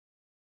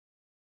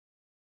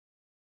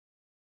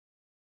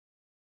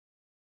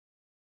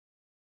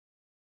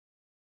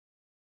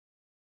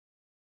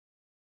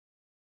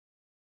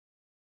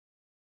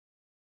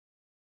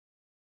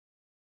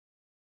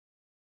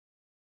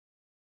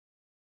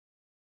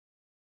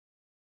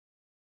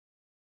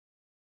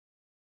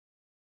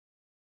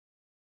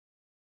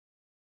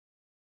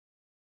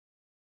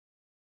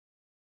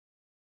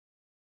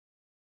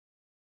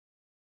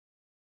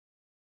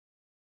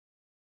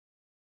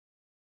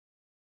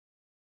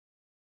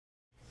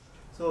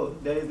So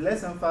there is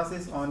less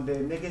emphasis on the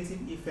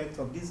negative effect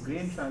of this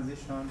green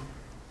transition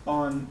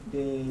on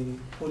the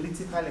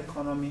political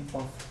economy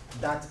of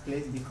that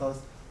place,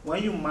 because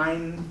when you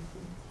mine,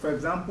 for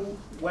example,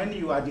 when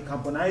you are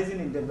decarbonizing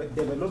in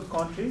developed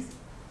countries,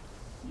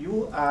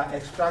 you are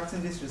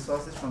extracting these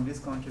resources from these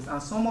countries,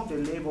 and some of the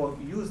labor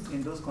used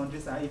in those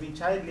countries are even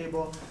child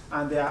labor,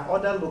 and there are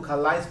other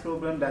localized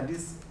problems that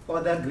this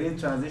other green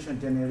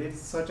transition generates,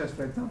 such as,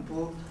 for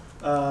example,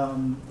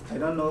 I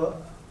don't know,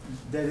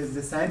 there is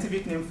the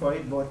scientific name for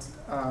it, but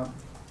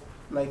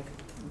like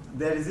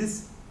there is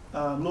this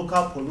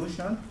local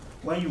pollution.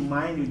 When you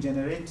mine, you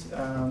generate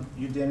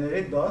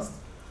dust,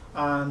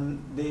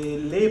 and the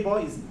labor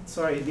is,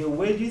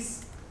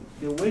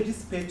 the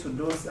wages paid to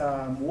those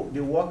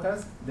the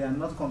workers, they are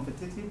not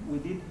competitive. We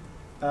did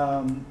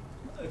a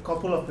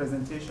couple of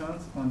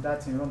presentations on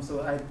that in Rome.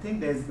 So I think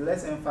there's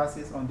less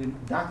emphasis on the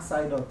dark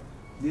side of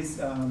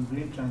this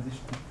green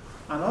transition.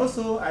 And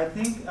also, I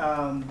think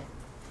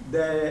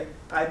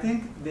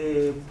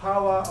the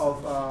power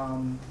of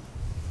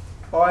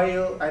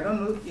oil, I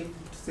don't know if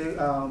to say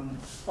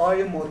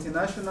oil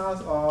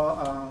multinationals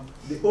or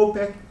the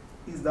OPEC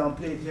is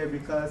downplayed here,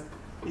 because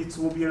it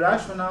will be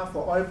rational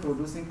for oil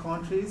producing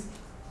countries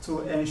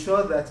to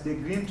ensure that the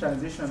green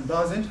transition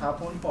doesn't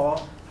happen, or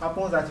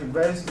happens at a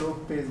very slow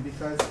pace,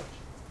 because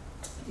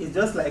it's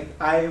just like,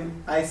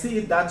 I see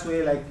it that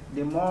way, like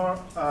the more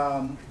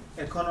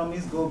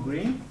economies go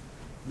green,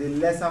 the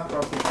lesser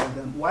profit for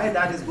them. Why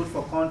that is good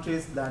for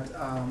countries that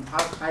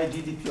have high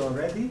GDP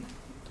already,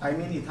 I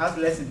mean, it has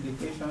less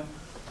implication.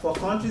 For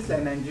countries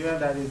like Nigeria,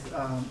 that is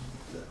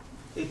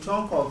a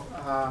chunk of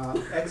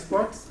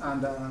exports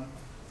and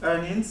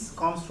earnings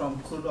comes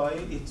from crude oil,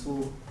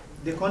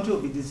 the country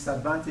will be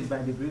disadvantaged by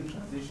the green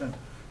transition.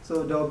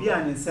 So there will be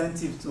an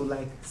incentive to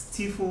like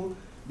stifle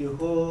the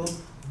whole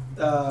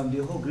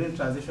green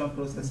transition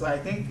process. So I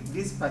think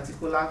this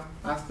particular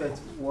aspect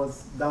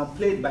was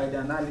downplayed by the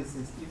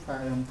analysis, if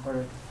I am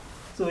correct.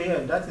 So yeah,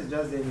 that is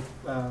just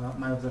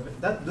my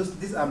observation.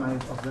 These are my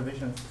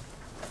observations.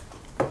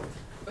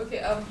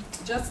 Okay,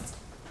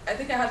 I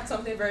think I had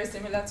something very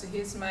similar to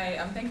his.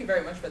 Thank you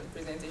very much for the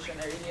presentation.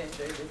 I really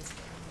enjoyed it.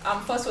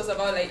 First was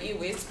about like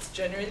e-waste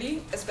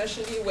generally,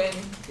 especially when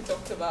he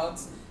talked about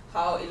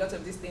how a lot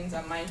of these things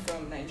are mined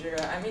from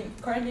Nigeria. I mean,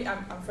 currently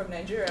I'm from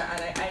Nigeria,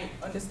 and I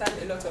understand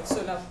a lot of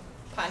solar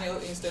panel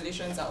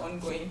installations are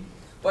ongoing.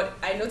 But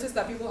I noticed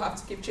that people have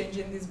to keep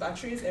changing these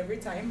batteries every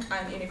time,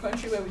 and in a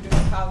country where we do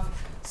not have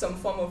some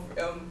form of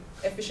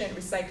efficient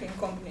recycling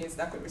companies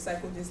that could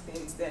recycle these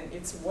things, then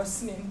it's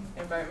worsening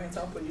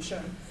environmental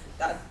pollution,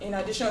 that in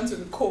addition to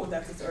the coal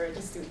that is already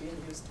still being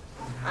used.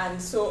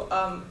 And so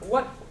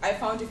what I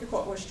found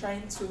difficult was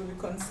trying to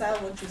reconcile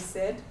what you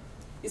said.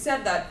 You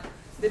said that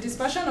the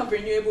dispersion of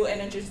renewable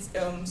energy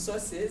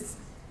sources,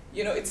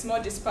 you know, it's more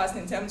dispersed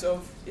in terms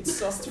of it's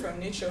sourced from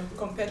nature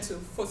compared to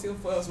fossil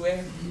fuels,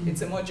 where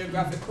it's a more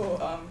geographical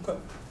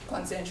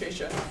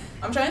concentration.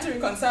 I'm trying to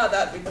reconcile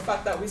that with the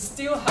fact that we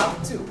still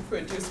have to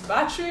produce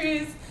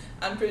batteries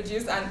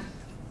and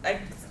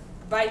like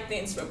buy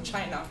things from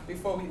China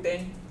before we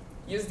then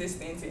use these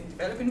things in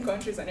developing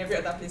countries and every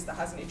other place that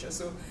has nature.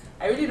 So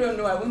I really don't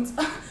know. I want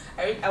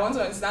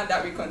to understand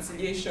that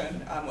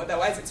reconciliation.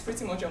 Otherwise, it's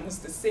pretty much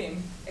almost the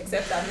same,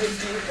 except that maybe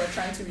we're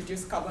trying to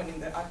reduce carbon in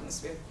the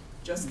atmosphere.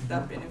 Just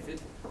that benefit.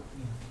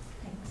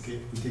 Okay,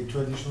 we take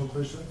two additional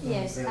questions.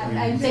 Yes,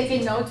 I'm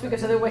taking notes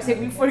because otherwise I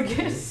will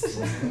forget.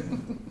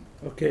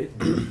 Okay.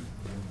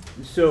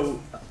 So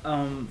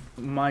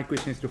my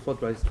question is twofold,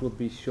 but it will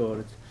be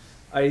short.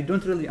 I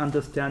don't really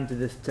understand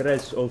the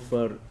stress of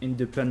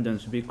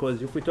independence,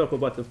 because if we talk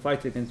about the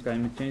fight against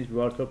climate change,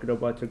 we are talking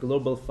about a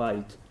global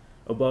fight,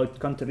 about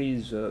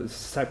countries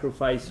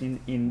sacrificing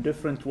in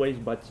different ways,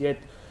 but yet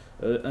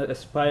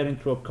aspiring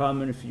to a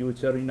common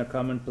future in a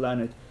common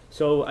planet.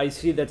 So I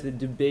see that the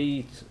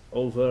debate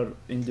over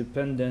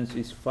independence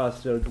is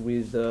fostered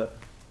with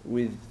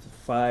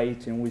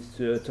fight and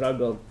with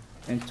struggle.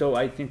 And so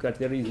I think that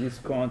there is this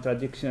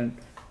contradiction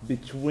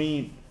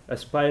between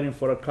aspiring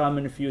for a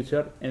common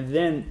future and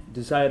then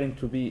desiring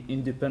to be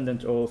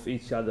independent of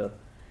each other.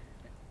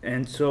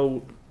 And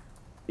so,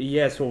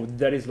 yeah, so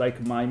that is like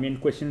my main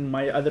question.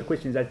 My other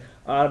question is that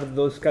are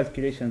those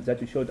calculations that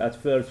you showed at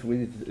first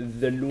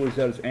with the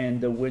losers and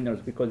the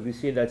winners? Because we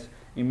see that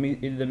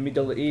in the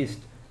Middle East,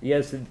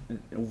 yes,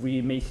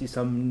 we may see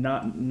some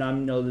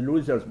nominal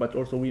losers, but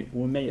also we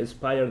may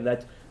aspire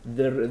that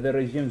the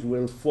regimes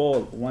will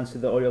fall once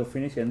the oil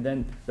finishes, and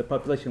then the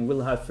population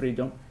will have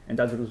freedom, and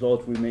as a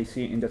result we may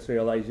see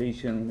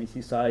industrialization, we may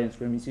see science,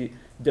 we may see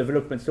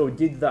development. So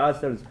did the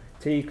authors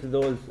take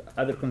those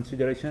other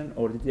considerations,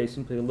 or did they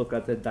simply look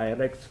at the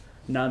direct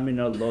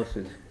nominal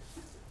losses?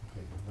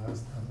 Okay,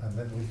 last, and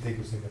then we'll take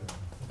a second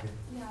one. Okay.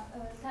 Yeah,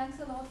 thanks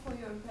a lot for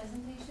your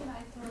presentation.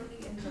 I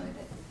thoroughly enjoyed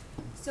it.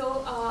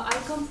 So I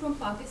come from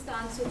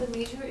Pakistan, so the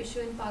major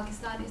issue in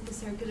Pakistan is the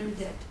circular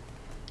debt.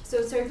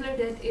 So circular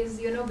debt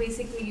is, you know,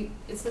 basically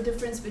it's the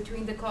difference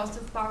between the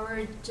cost of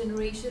power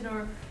generation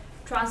or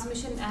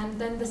transmission and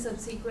then the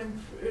subsequent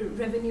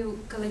revenue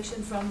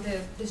collection from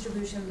the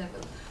distribution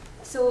level.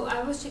 So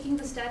I was checking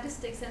the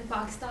statistics, and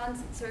Pakistan's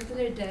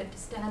circular debt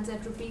stands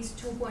at rupees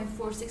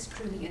 2.46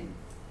 trillion.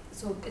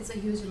 So it's a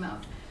huge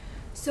amount.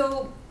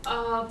 So,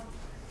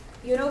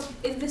 you know,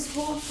 in this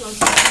whole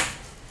process,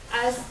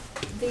 as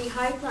the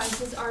high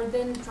prices are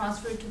then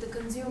transferred to the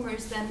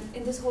consumers, then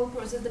in this whole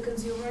process, the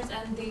consumers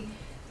and the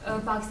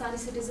Pakistani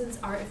citizens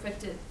are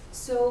affected.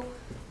 So,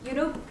 you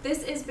know,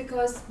 this is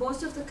because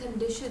most of the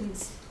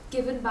conditions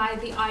given by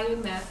the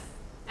IMF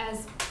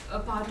as a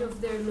part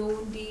of their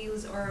loan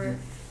deals or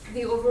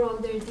the overall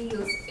their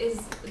deals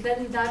is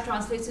then that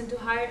translates into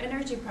higher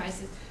energy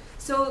prices.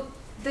 So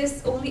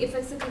this only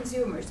affects the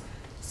consumers.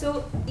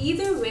 So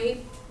either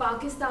way,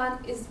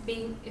 Pakistan is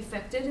being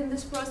affected in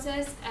this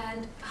process,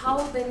 and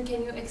how then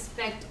can you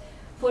expect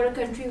for a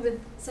country with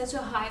such a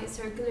high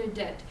circular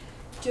debt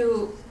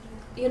to,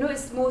 you know,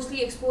 it's the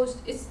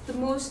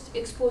most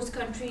exposed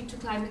country to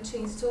climate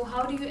change. So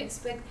how do you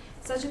expect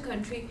such a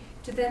country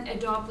to then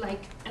adopt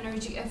like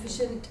energy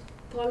efficient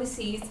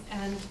policies?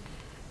 And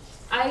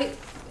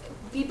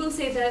people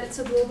say that it's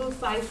a global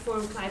fight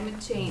for climate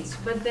change,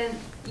 but then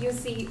you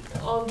see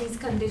all these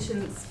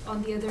conditions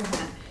on the other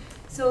hand.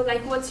 So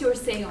like, what's your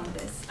say on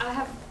this? I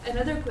have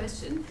another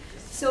question.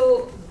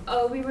 So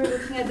we were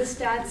looking at the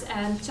stats,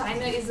 and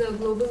China is a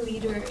global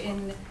leader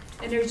in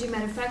energy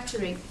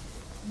manufacturing.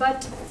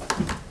 But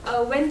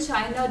when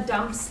China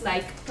dumps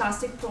like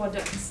plastic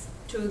products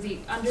to the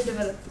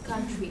underdeveloped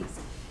countries,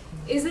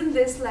 isn't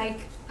this like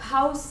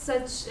how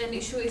such an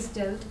issue is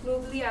dealt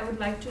globally? I would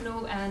like to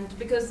know. And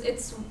because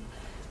it's,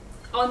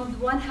 on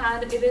one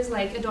hand, it is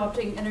like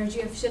adopting energy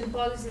efficient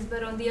policies,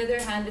 but on the other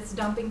hand, it's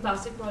dumping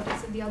plastic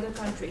products in the other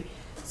country.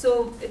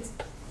 So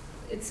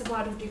it's a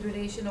part of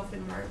degradation of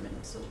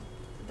environment. So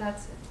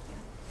that's it.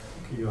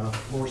 Okay, you have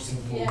 4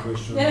 simple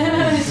questions.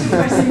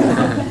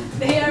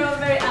 They are all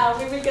very,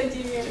 we will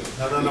continue.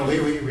 No,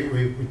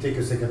 we take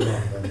a second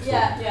one then.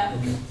 Yeah.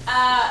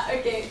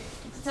 Okay.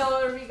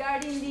 So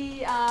regarding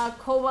the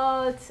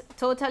cobalt,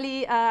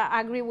 totally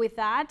agree with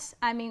that.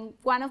 I mean,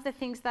 one of the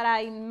things that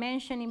I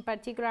mentioned in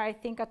particular, I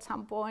think at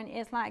some point,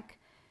 is like,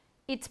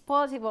 it's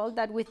possible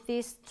that with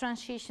this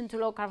transition to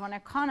low carbon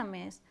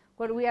economies,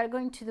 what we are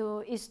going to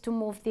do is to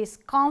move this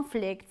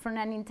conflict from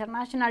an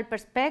international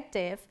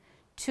perspective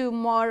to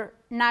more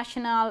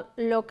national,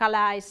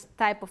 localized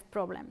type of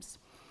problems.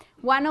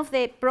 One of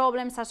the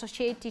problems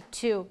associated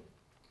to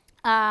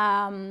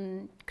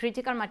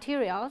critical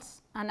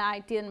materials, and I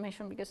didn't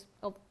mention because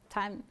of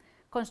time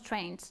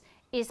constraints,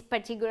 is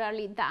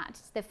particularly that.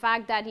 The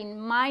fact that in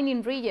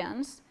mining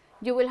regions,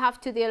 you will have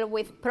to deal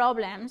with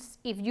problems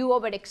if you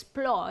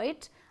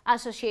overexploit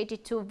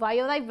associated to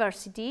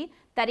biodiversity.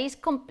 That is,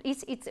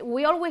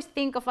 we always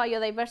think of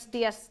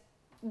biodiversity as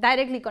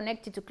directly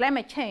connected to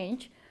climate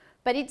change,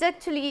 but it's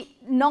actually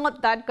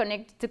not that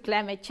connected to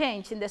climate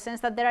change, in the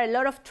sense that there are a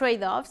lot of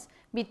trade-offs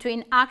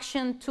between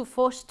action to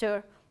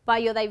foster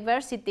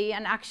biodiversity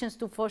and actions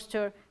to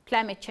foster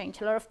climate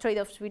change, a lot of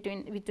trade-offs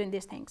between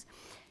these things.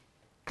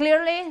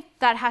 Clearly,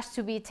 that has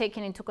to be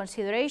taken into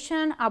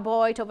consideration,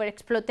 avoid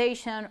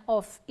overexploitation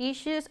of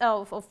issues,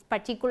 of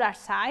particular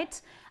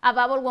sites,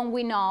 above all when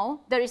we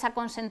know there is a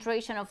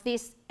concentration of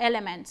these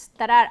elements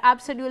that are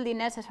absolutely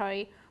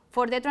necessary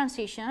for the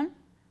transition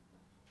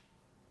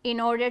in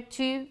order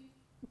to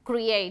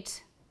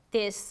create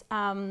this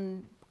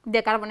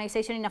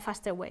decarbonization in a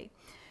faster way.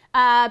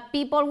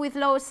 People with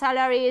low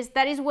salaries,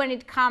 that is when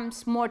it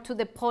comes more to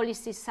the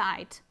policy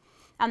side.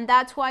 And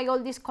that's why all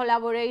this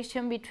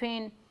collaboration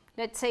between,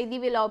 let's say,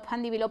 developed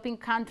and developing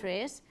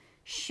countries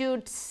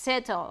should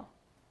settle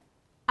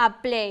a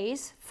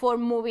place for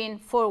moving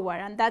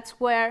forward. And that's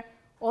where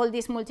all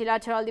these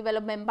multilateral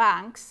development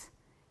banks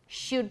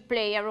should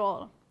play a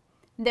role.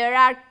 There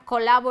are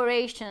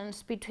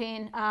collaborations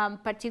between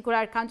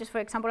particular countries. For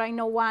example, I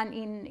know one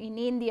in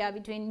India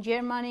between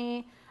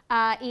Germany,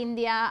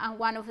 India, and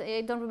one of,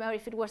 I don't remember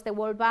if it was the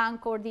World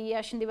Bank or the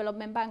Asian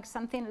Development Bank,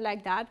 something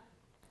like that,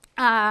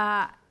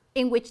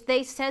 in which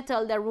they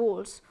settle the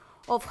rules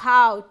of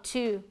how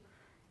to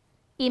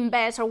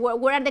invest, or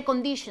what are the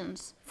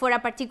conditions for a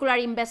particular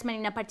investment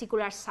in a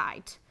particular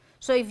site.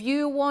 So if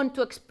you want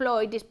to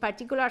exploit this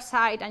particular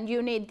site and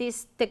you need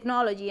this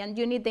technology and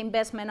you need the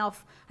investment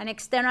of an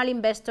external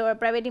investor, a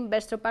private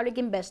investor, public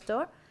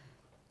investor,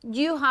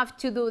 you have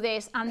to do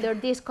this under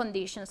these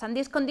conditions. And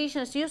these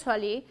conditions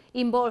usually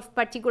involve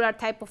particular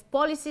type of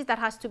policies that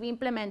has to be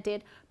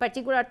implemented,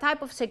 particular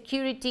type of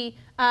security,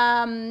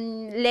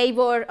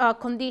 labor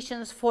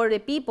conditions for the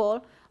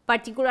people,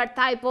 particular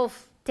type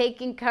of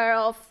taking care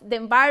of the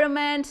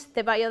environment,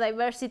 the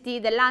biodiversity,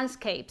 the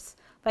landscapes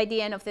by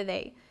the end of the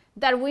day.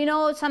 That we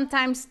know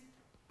sometimes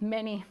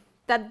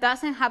that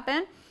doesn't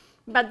happen,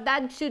 but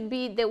that should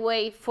be the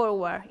way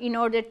forward in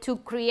order to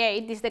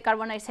create this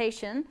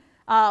decarbonization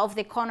of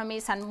the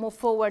economies and move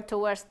forward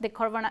towards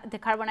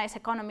decarbonized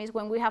economies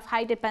when we have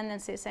high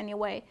dependencies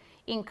anyway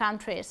in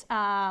countries,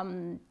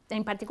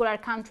 in particular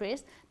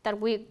countries, that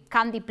we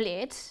can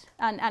deplete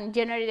and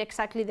generate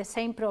exactly the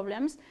same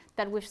problems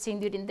that we've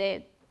seen during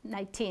the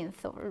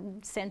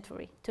 19th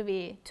century, to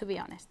be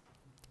honest.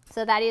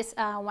 So that is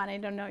one. I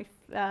don't know if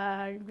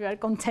you are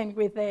content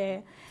with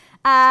the.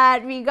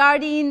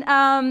 Regarding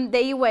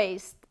the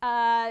e-waste,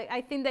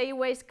 I think the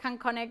e-waste can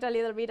connect a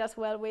little bit as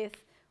well with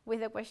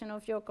the question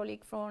of your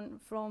colleague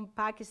from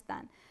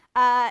Pakistan.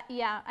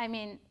 Yeah, I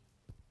mean,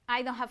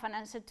 I don't have an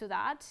answer to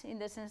that in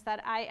the sense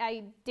that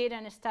I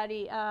didn't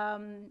study,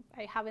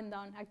 I haven't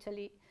done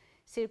actually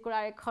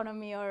circular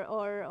economy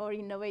or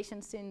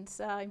innovation since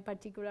in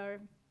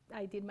particular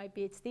I did my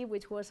PhD,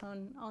 which was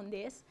on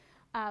this,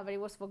 but it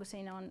was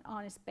focusing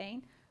on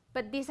Spain.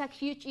 But this is a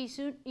huge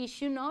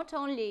issue not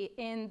only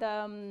in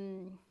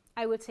the,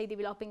 I would say,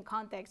 developing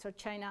context or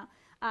China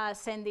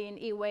sending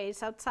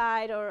e-waste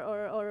outside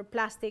or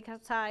plastic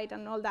outside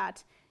and all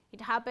that.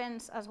 It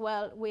happens as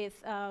well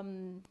with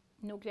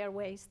nuclear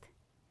waste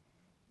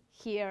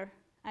here.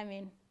 I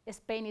mean,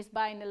 Spain is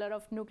buying a lot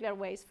of nuclear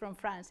waste from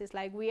France. It's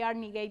like we are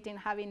negating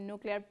having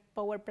nuclear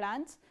power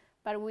plants,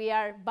 but we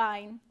are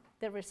buying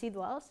the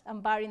residuals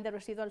and borrowing the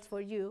residuals for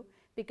you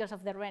because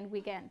of the rent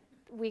we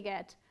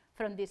get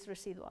from these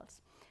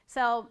residuals.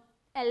 So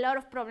a lot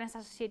of problems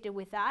associated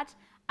with that.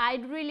 I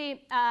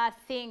really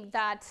think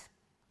that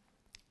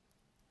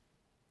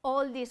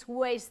all these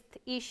waste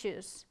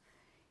issues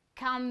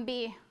can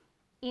be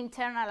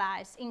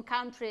internalized in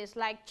countries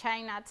like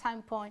China at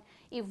some point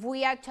if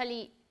we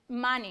actually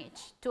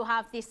manage to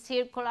have this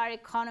circular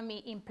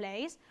economy in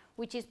place,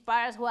 which is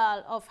part as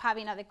well of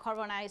having a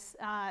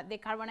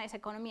decarbonized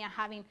economy and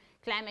having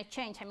climate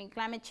change. I mean,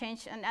 climate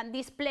change, and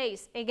this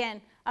plays,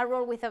 again, a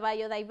role with the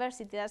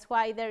biodiversity. That's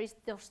why there is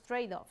those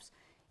trade-offs.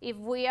 If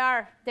we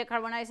are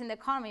decarbonizing the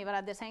economy, but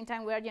at the same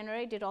time we are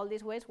generating all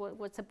these waste,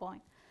 what's the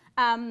point?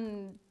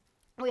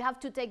 We have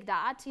to take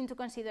that into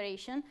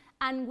consideration,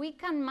 and we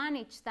can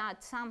manage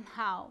that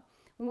somehow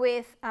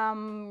with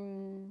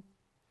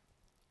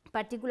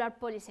particular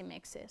policy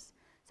mixes.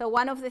 So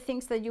one of the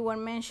things that you were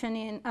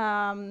mentioning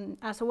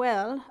as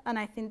well, and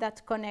I think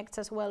that connects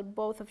as well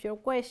both of your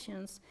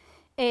questions,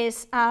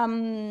 is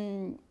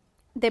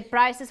the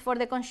prices for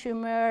the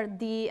consumer,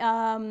 the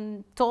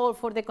toll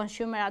for the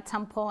consumer at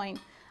some point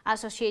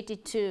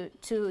associated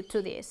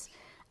to this.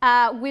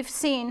 We've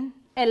seen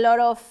a lot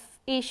of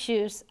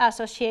issues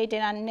associated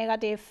and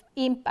negative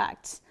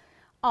impacts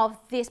of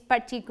this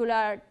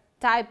particular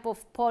type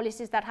of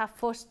policies that have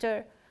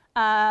fostered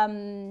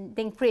the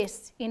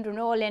increase in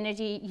renewable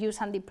energy use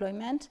and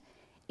deployment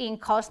in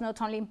cost,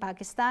 not only in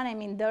Pakistan. I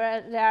mean, there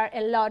are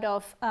a lot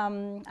of,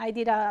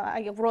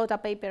 I wrote a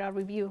paper, a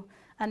review,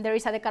 and there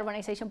is a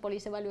decarbonization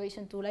policy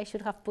evaluation tool. I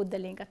should have put the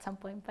link at some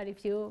point, but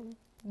if you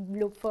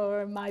look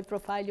for my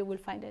profile, you will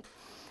find it.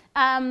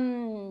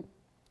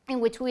 In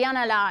which we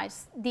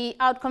analyze the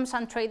outcomes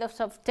and trade-offs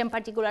of 10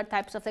 particular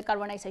types of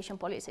decarbonization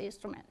policy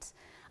instruments.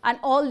 And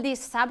all these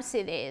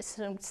subsidies,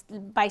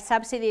 by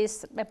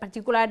subsidies, I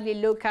particularly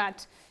look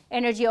at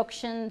energy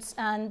auctions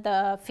and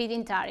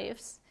feed-in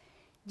tariffs,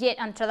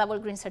 and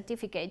tradable green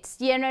certificates,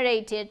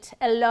 generated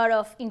a lot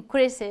of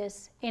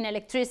increases in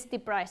electricity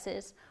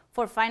prices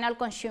for final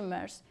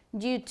consumers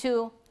due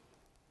to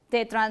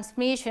the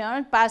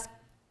transmission past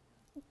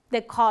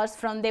the cost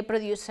from the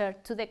producer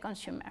to the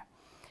consumer,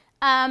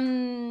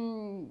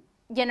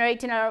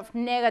 generating a lot of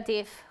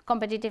negative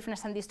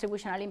competitiveness and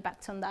distributional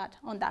impacts on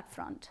that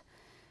front.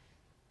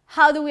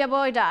 How do we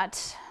avoid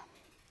that?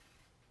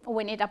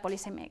 We need a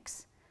policy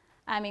mix.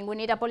 I mean, we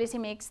need a policy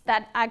mix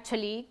that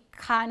actually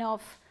kind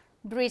of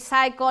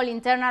recycle,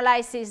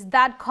 internalizes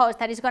that cost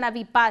that is going to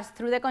be passed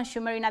through the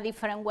consumer in a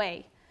different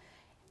way.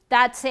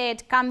 That's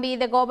it. Can be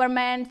the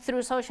government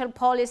through social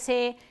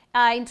policy,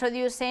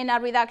 introducing a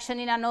reduction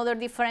in another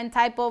different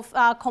type of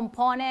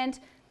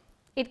component.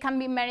 It can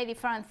be many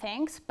different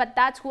things, but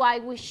that's why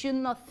we should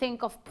not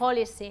think of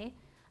policy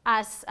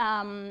as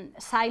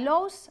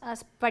silos,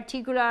 as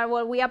particular,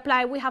 well, we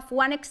have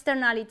one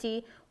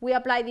externality, we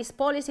apply this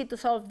policy to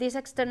solve this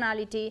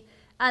externality,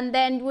 and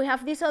then we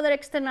have this other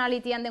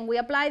externality, and then we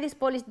apply this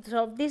policy to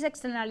solve this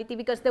externality,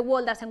 because the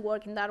world doesn't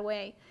work in that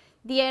way.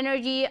 The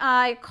energy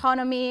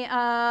economy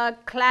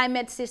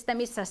climate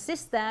system is a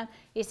system,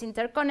 it's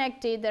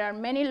interconnected, there are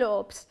many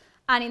loops,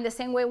 and in the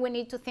same way we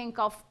need to think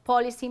of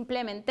policy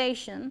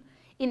implementation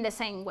in the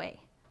same way.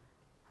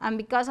 And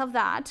because of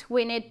that,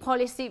 we need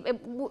policy,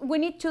 we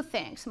need two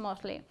things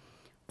mostly.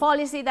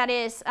 Policy that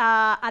is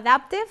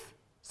adaptive,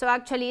 so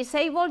actually is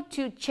able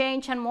to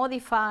change and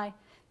modify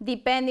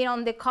depending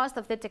on the cost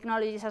of the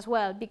technologies as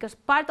well, because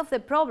part of the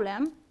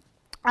problem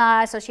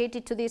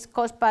associated to this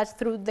cost pass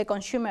through the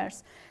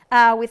consumers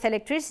with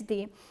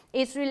electricity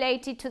is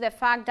related to the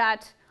fact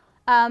that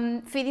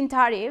feed-in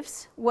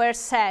tariffs were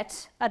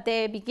set at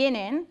the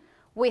beginning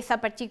with a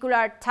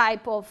particular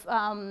type of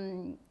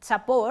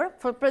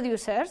support for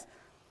producers,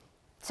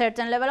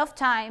 certain level of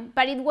time,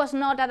 but it was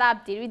not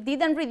adapted. It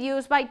didn't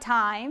reduce by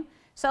time.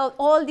 So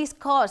all these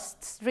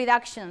costs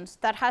reductions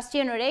that has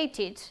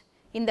generated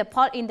in the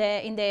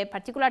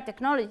particular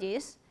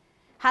technologies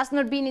has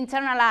not been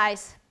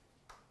internalized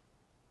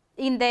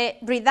in the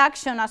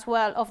reduction as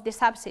well of the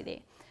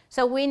subsidy.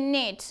 So we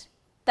need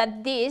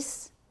that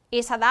this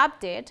is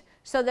adapted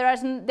so there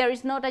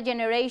is not a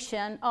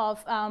generation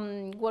of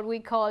what we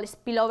call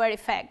spillover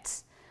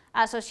effects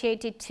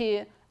associated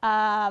to,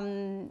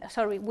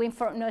 spillover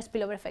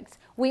effects,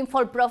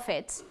 windfall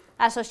profits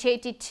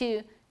associated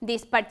to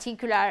this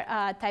particular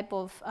type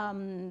of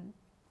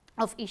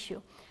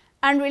issue.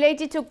 And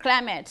related to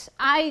climate,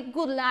 I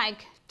would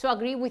like to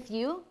agree with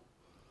you,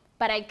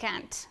 but I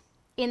can't,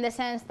 in the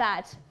sense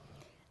that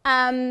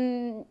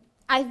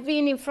I've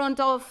been in front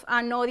of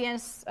an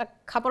audience a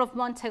couple of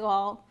months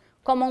ago,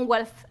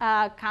 Commonwealth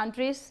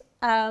countries,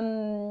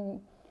 and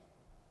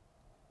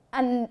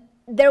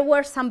there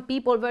were some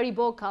people very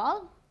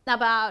vocal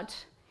about,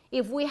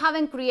 if we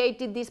haven't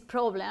created this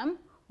problem,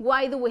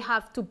 why do we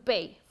have to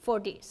pay for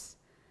this?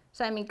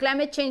 So I mean,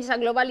 climate change is a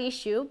global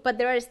issue, but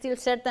there are still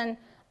certain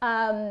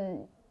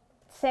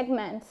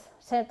segments,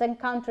 certain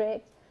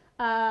countries,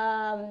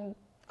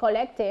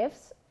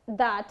 collectives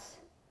that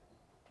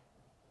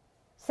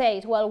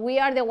say, well, we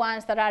are the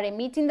ones that are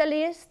emitting the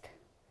least,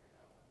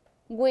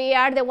 we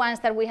are the ones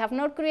that we have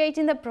not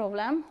created the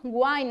problem,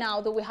 why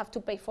now do we have to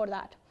pay for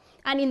that?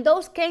 And in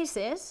those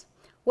cases,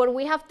 where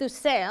we have to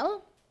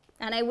sell,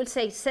 and I will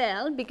say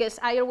sell, because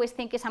I always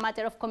think it's a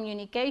matter of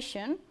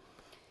communication,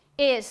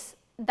 is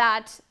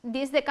that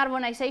this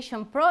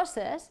decarbonization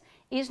process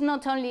is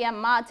not only a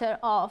matter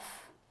of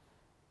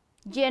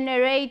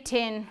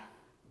generating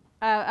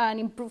an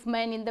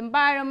improvement in the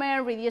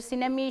environment,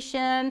 reducing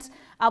emissions,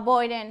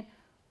 avoiding,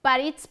 but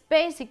it's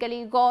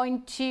basically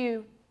going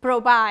to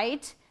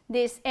provide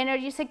this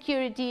energy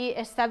security,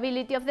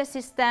 stability of the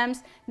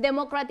systems,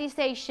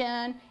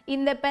 democratization,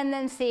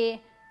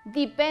 independency,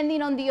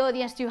 depending on the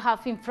audience you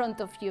have in front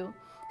of you.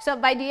 So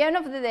by the end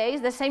of the day,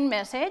 it's the same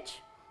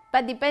message,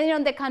 but depending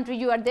on the country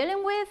you are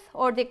dealing with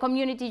or the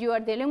community you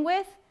are dealing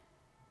with,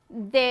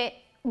 the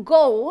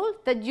goal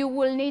that you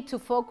will need to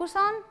focus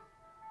on,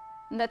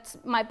 that's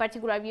my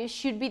particular view,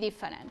 should be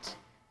different.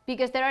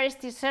 Because there are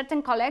still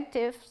certain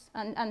collectives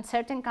and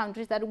certain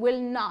countries that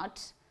will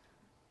not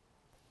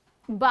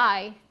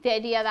buy the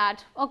idea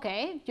that,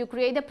 okay, you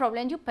create the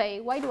problem, you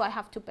pay, why do I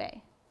have to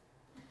pay?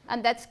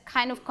 And that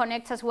kind of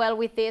connects as well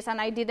with this, and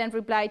I didn't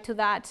reply to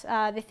that,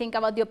 the thing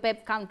about the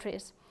OPEC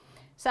countries.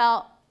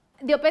 So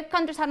the OPEC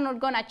countries are not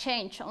going to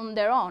change on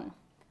their own.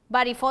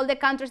 But if all the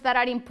countries that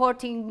are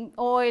importing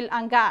oil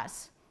and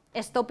gas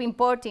stop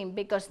importing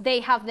because they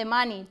have the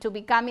money to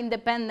become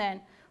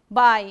independent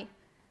by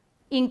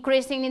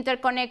increasing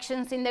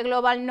interconnections in the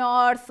global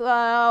north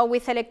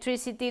with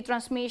electricity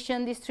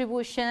transmission,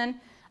 distribution,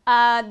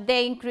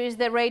 they increase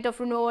the rate of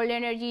renewable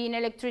energy in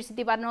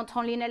electricity, but not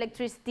only in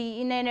electricity,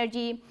 in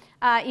energy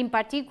in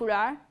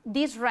particular,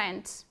 these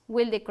rents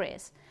will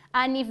decrease.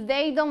 And if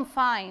they don't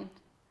find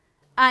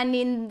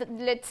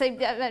let's say,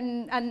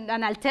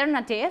 an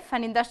alternative,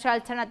 an industrial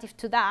alternative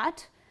to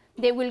that,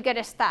 they will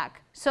get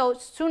stuck. So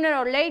sooner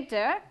or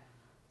later,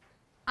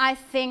 I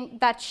think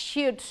that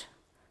should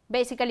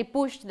basically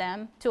push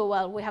them to,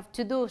 well, we have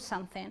to do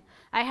something.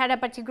 I had a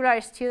particular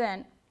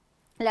student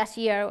last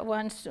year,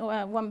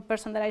 one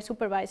person that I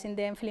supervised in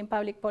the MPhil in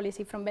public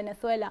policy from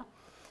Venezuela,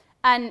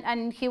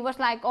 and he was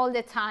like all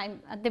the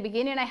time, at the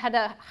beginning I had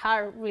a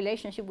hard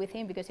relationship with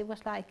him because he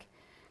was like,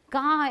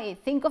 guy,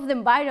 think of the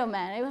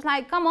environment. It was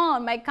like, come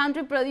on, my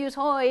country produces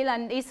oil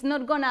and it's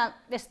not gonna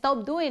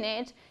stop doing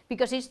it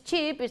because it's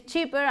cheap, it's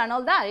cheaper and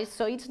all that,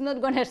 so it's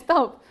not gonna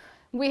stop.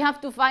 We have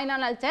to find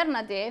an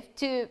alternative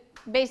to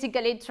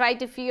basically try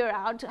to figure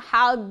out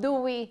how do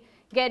we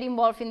get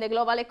involved in the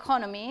global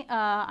economy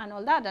and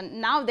all that. And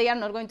now they are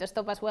not going to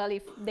stop as well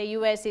if the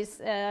US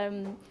is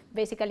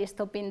basically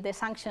stopping the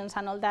sanctions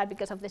and all that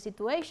because of the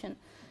situation.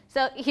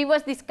 So he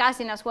was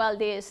discussing as well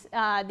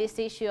this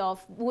issue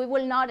of we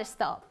will not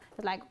stop.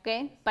 It's like,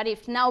 okay, but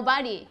if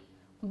nobody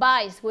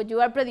buys what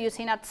you are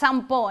producing at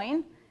some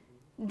point,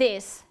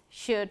 this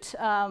should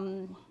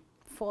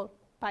fall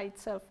by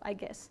itself, I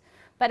guess.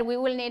 But we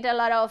will need a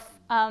lot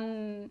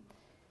of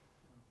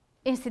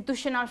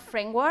institutional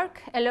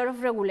framework, a lot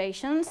of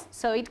regulations.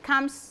 So it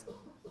comes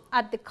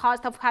at the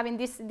cost of having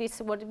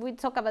this what we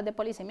talk about the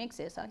policy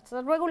mixes. So it's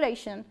a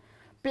regulation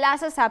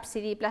plus a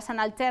subsidy plus an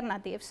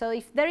alternative. So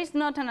if there is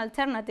not an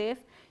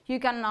alternative, you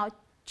cannot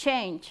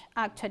change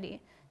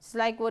actually. It's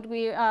like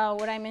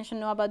what I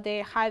mentioned about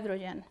the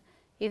hydrogen.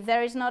 If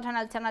there is not an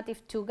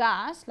alternative to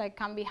gas, like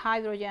can be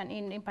hydrogen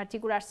in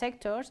particular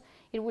sectors,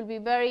 it will be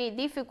very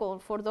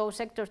difficult for those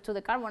sectors to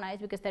decarbonize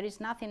because there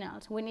is nothing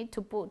else. We need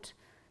to put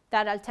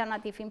that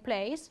alternative in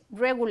place,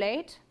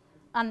 regulate,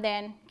 and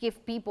then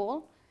give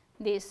people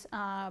this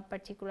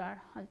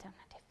particular alternative.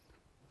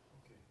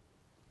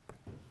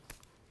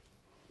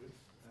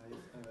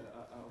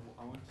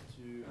 I wanted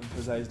to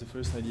emphasize the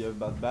first idea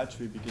about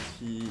battery because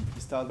he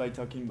started by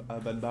talking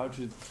about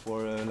batteries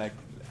for like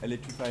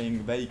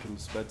electrifying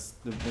vehicles, but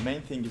the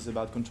main thing is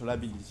about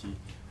controllability.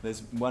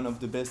 There's one of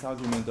the best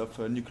arguments of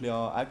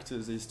nuclear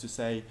actors is to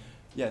say,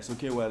 yes,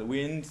 okay, well,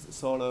 wind,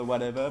 solar,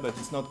 whatever, but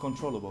it's not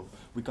controllable.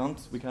 We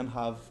can't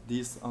have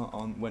this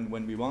on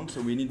when we want,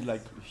 so we need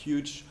like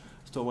huge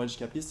storage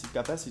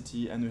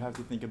capacity, and we have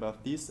to think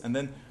about this. And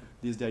then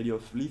this the idea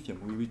of lithium.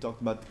 We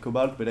talked about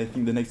cobalt, but I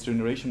think the next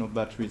generation of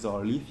batteries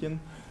are lithium,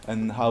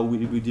 and how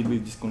we deal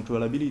with this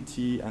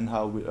controllability, and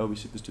how are we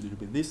supposed to deal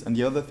with this. And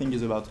the other thing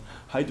is about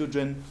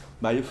hydrogen,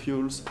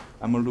 biofuels.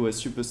 I'm always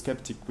super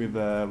skeptic with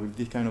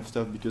this kind of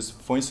stuff, because,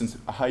 for instance,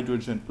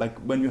 hydrogen, like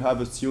when you have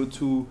a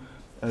CO2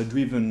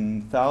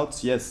 driven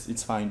thoughts, yes,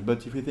 it's fine.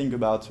 But if you think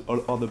about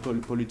all other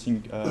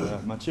polluting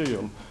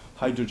material,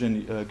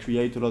 hydrogen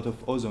creates a lot of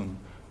ozone,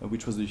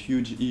 which was a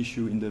huge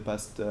issue in the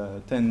past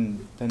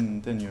 10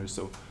 years.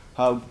 So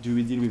how do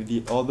we deal with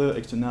the other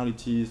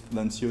externalities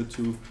than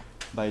CO2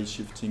 by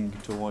shifting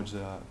towards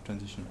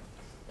transition?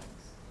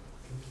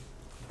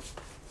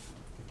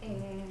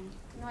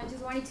 No, I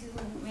just wanted to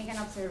make an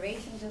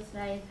observation, just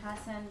like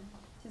Hassan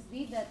just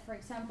did, that, for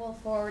example,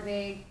 for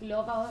the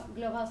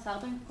global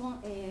southern cone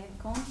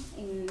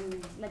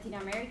in Latin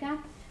America,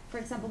 for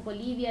example,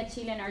 Bolivia,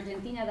 Chile, and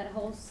Argentina, that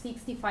holds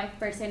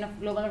 65% of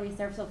global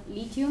reserves of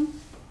lithium.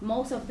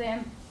 Most of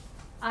them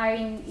are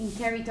in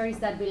territories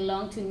that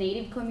belong to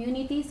native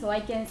communities, so I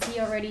can see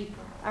already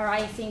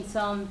arising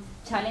some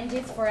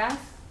challenges for us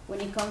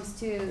when it comes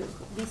to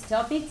this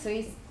topic. So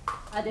it's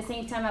at the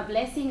same time a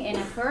blessing and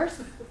a curse,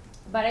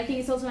 but I think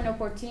it's also an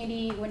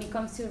opportunity when it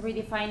comes to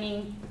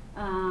redefining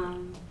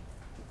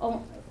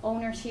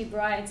ownership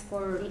rights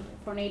for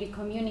native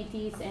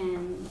communities.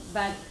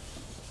 But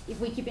if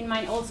we keep in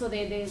mind also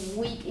the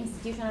weak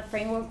institutional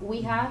framework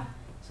we have,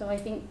 so I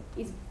think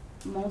it's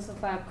most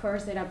of a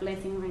curse than a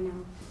blessing right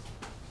now.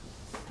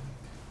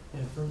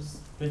 Yeah, first,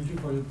 thank you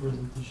for your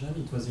presentation.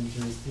 It was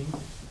interesting.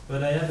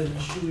 But I have an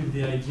issue with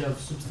the idea of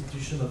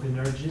substitution of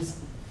energies,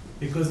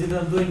 because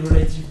even though in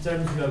relative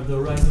terms you have the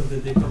rise of the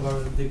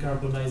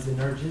decarbonized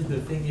energies,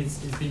 the thing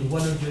is, it's been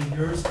 100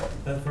 years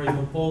that, for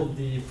example,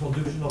 the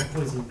production of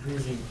coal is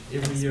increasing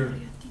every year.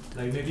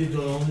 Like maybe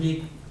the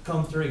only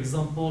counter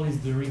example is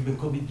during the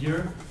COVID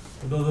year,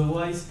 but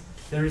otherwise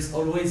there is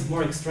always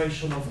more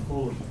extraction of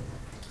coal.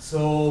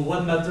 So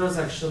what matters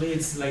actually,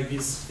 it's like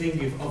this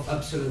thing of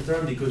absolute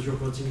term, because you're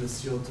putting the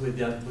CO2 in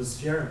the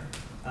atmosphere.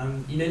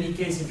 And in any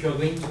case, if you're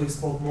going to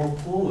export more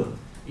coal,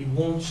 it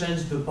won't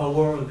change the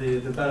power,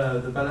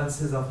 the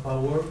balances of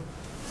power.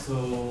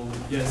 So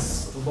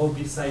yes, about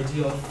this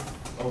idea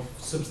of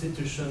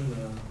substitution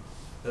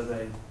that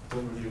I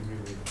don't really agree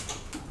with.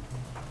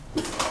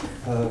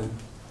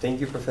 Thank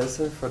you,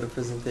 Professor, for the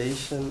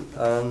presentation.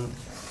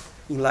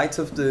 In light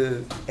of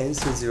the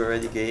answers you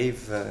already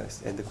gave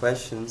and the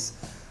questions,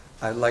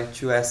 I'd like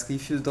to ask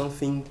if you don't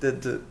think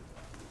that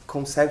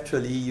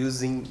conceptually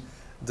using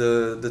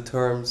the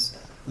terms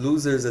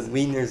losers and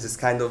winners is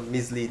kind of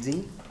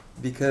misleading,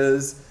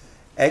 because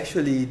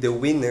actually the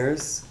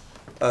winners,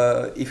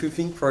 if you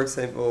think, for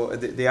example,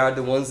 they are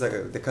the ones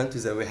that the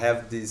countries that we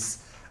have these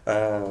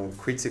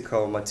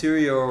critical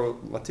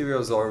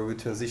materials or we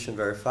transition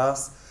very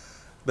fast.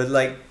 But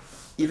like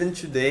even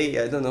today,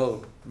 I don't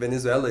know,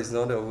 Venezuela is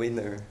not a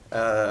winner.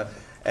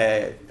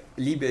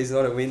 Libya is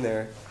not a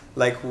winner.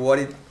 Like what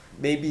it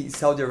maybe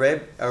Saudi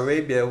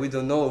Arabia, we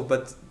don't know,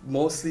 but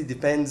mostly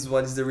depends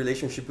what is the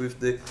relationship with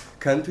the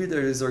country that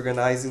is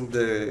organizing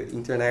the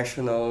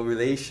international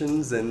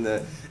relations and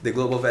the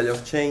global value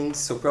of change.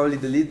 So probably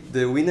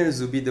the winners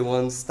will be the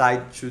ones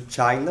tied to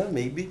China,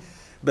 maybe.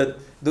 But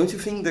don't you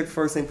think that,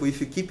 for example, if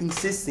you keep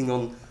insisting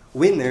on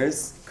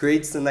winners,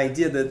 creates an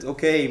idea that,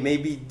 okay,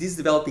 maybe this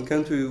developing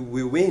country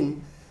will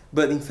win,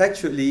 but in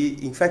fact,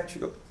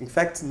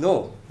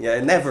 no. Yeah,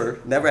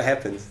 never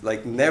happens.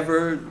 Like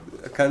never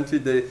a country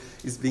that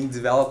is being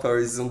developed or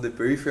is on the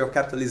periphery of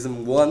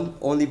capitalism won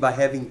only by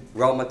having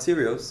raw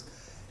materials.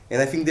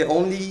 And I think the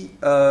only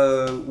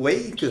way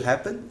it could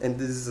happen, and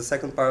this is the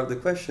second part of the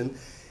question,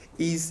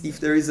 is if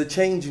there is a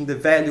change in the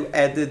value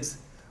added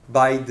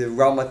by the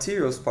raw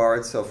materials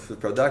parts of the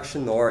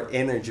production or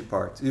energy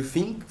part. Do you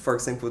think, for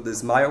example, the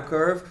smile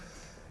curve,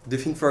 do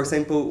you think, for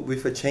example,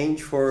 with a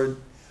change for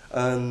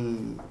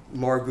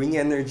more green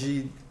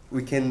energy,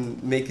 we can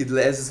make it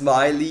less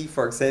smiley,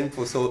 for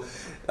example, so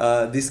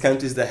these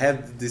countries that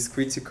have these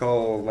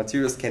critical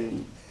materials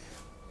can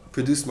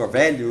produce more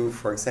value,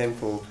 for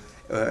example?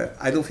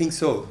 I don't think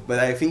so, but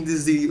I think this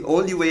is the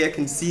only way I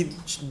can see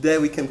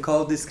that we can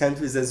call these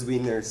countries as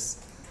winners.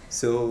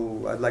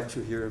 So I'd like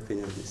to hear your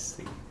opinion on this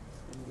thing.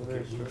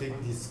 Okay, we'll take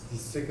this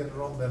second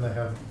round, then I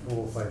have 4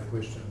 or 5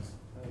 questions.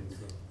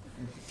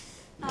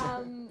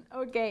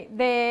 Okay,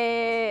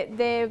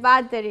 the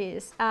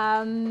batteries.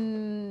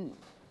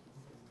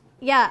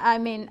 Yeah, I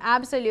mean,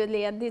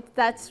 absolutely, and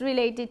that's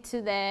related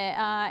to the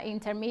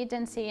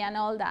intermittency and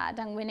all that,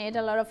 and we need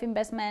a lot of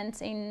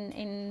investments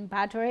in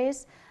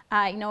batteries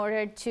in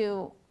order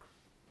to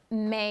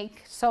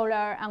make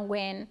solar and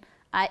wind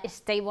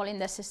stable in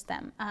the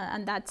system,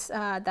 and that's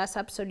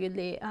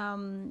absolutely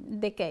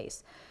the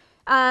case.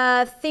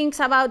 Things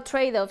about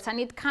trade-offs, and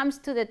it comes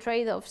to the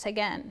trade-offs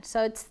again.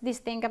 So it's this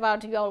thing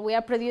about, well, we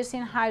are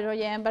producing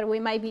hydrogen, but we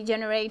might be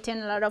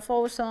generating a lot of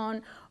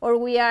ozone, or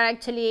we are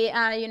actually,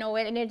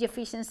 energy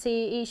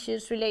efficiency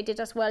issues related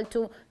as well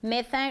to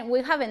methane.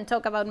 We haven't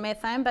talked about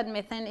methane, but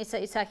methane is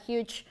a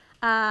huge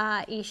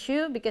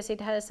issue because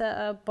it has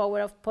a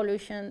power of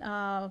pollution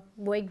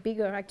way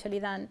bigger actually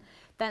than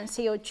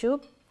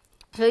CO2.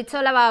 So it's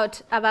all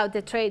about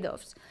the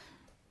trade-offs.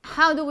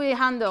 How do we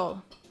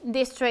handle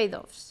these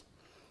trade-offs?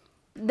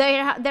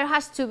 There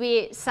has to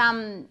be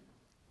some,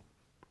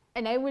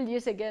 and I will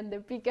use again the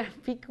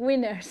pick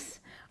winners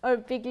or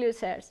pick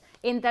losers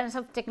in terms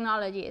of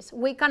technologies.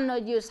 We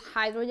cannot use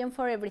hydrogen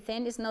for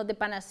everything. It's not the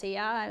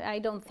panacea. I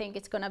don't think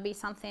it's going to be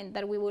something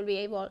that we will be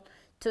able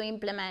to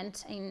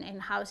implement in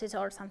houses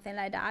or something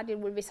like that. It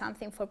will be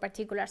something for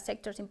particular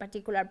sectors in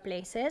particular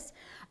places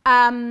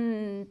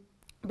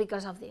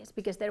because of this,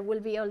 because there will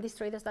be all these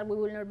trade-offs that we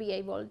will not be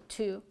able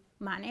to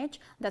manage.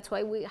 That's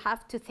why we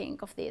have to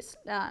think of this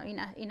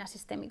in a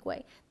systemic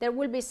way. There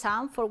will be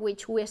some for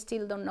which we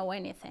still don't know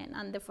anything,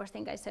 and the first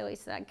thing I say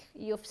is like,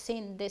 you've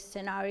seen this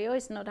scenario,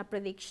 it's not a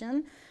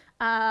prediction.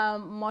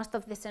 Most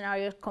of the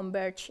scenarios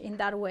converge in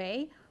that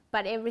way,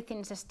 but everything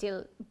is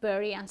still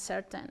very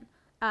uncertain,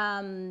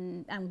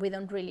 and we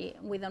don't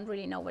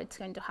really know what's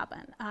going to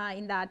happen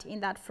in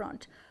that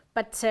front.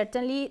 But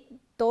certainly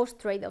those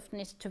trade-offs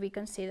need to be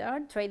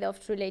considered,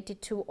 trade-offs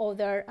related to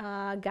other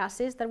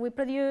gases that we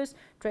produce,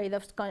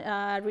 trade-offs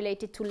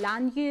related to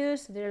land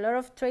use. There are a lot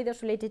of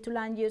trade-offs related to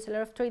land use, a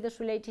lot of trade-offs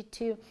related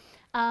to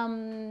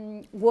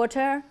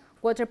water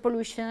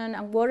pollution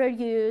and water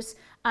use.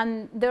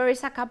 And there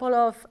is a couple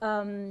of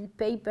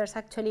papers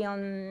actually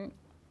on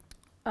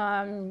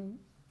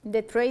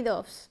the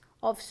trade-offs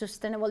of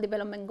sustainable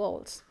development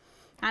goals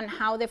and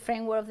how the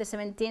framework of the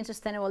 17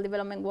 Sustainable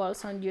Development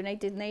Goals on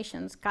United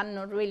Nations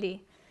cannot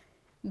really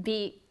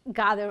be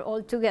gathered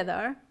all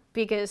together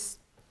because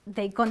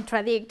they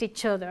contradict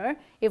each other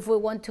if we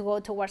want to go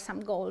towards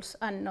some goals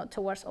and not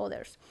towards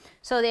others.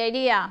 So the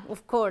idea,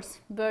 of course,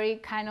 very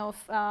kind of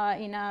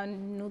in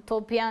an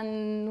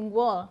utopian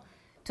world,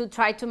 to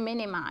try to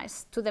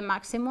minimize to the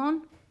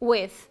maximum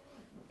with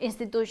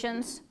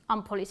institutions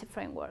and policy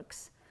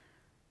frameworks.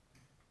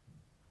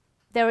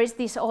 There is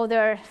this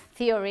other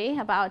theory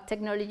about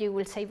technology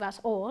will save us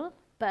all,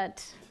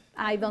 but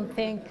I don't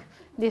think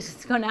this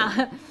is going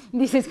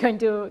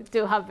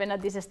to happen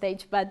at this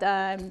stage. But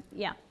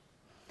yeah,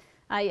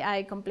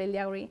 I completely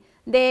agree.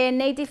 The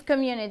native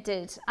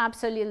communities,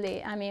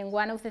 absolutely. I mean,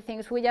 one of the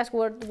things, we just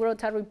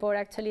wrote a report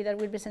actually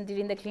that we presented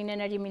in the Clean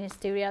Energy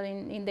Ministerial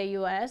in the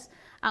US.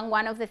 And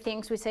one of the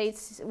things we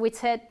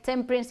set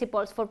 10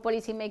 principles for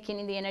policy making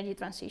in the energy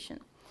transition.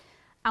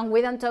 And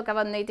we don't talk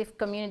about native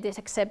communities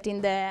except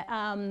in the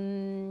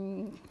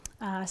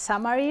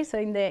summary, so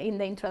in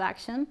the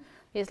introduction.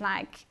 It's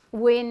like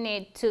we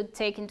need to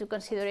take into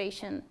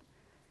consideration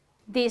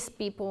these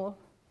people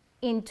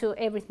into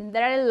everything.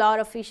 There are a lot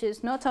of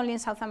issues, not only in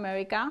South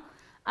America,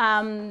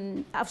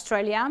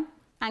 Australia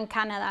and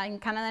Canada. In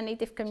Canada,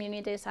 native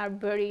communities are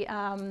very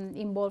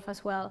involved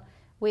as well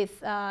with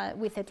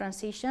the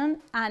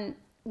transition, and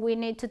we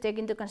need to take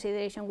into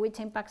consideration which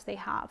impacts they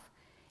have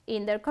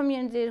in their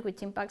communities,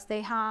 which impacts they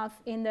have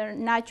in their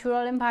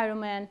natural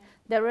environment,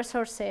 their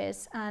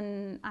resources,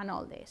 and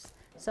all this.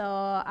 So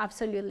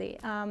absolutely.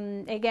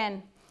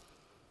 Again,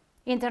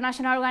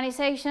 international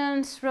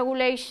organizations,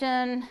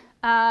 regulation,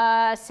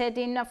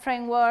 setting a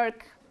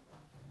framework,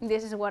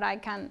 this is what I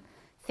can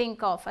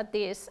think of at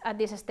this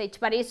stage.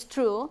 But it's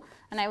true,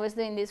 and I was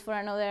doing this for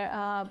another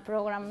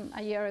program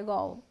a year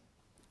ago,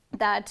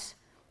 that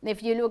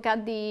if you look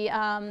at the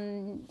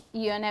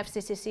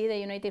UNFCCC, the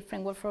United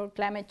Framework for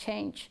Climate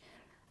Change,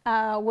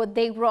 what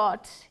they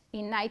wrote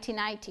in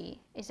 1990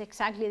 is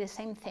exactly the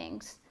same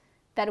things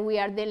that we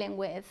are dealing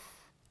with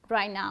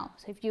right now.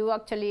 So if you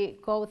actually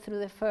go through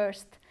the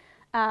first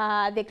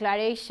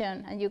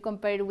declaration and you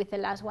compare it with the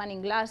last one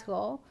in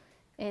Glasgow,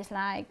 it's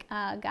like,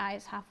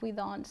 guys, have we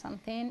done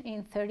something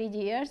in 30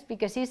 years?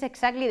 Because it's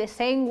exactly the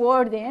same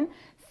wording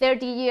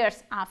 30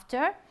 years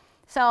after.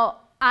 So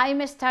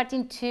I'm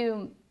starting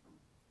to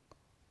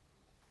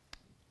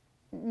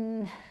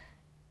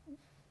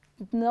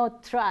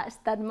not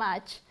trust that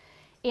much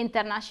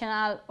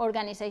international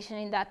organization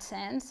in that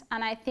sense.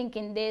 And I think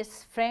in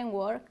this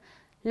framework,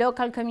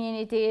 local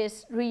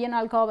communities,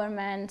 regional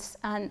governments,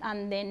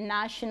 and the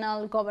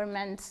national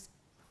governments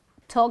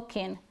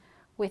talking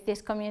with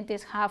these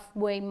communities have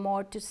way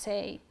more to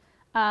say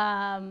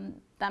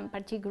than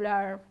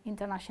particular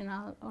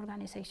international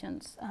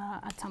organizations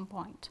at some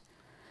point.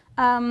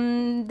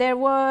 There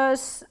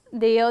was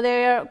the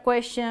other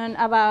question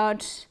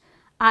about,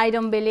 I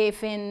don't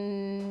believe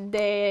in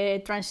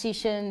the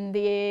transition,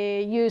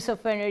 the use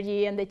of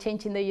energy, and the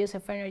change in the use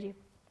of energy.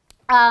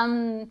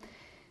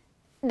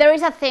 There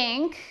is a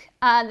thing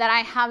that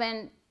I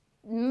haven't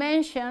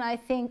mentioned, I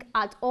think,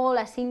 at all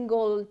a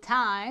single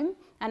time,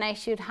 and I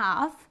should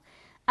have,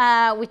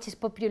 which is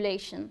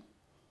population.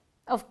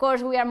 Of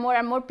course, we are more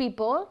and more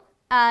people,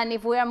 and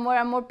if we are more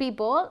and more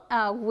people,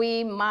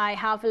 we might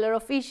have a lot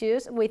of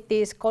issues with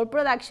this coal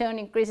production,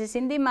 increases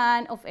in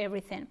demand of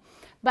everything.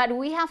 But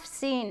we have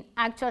seen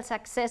actual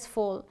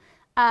successful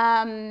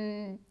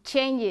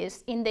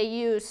changes in the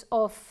use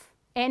of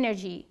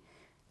energy,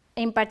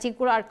 in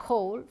particular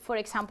coal, for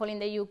example, in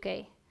the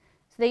UK.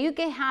 So the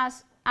UK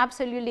has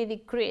absolutely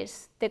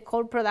decreased the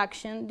coal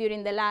production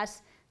during the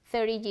last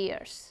 30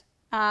 years.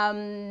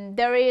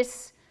 There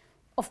is,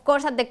 of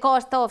course, at the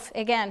cost of,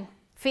 again,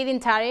 feed-in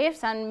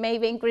tariffs and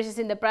maybe increases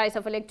in the price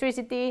of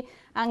electricity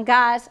and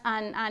gas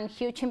and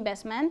huge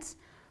investments,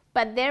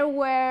 but there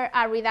were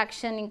a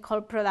reduction in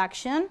coal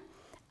production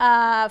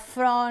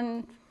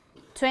from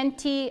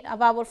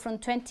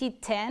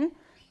 2010.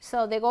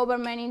 So the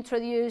government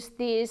introduced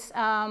this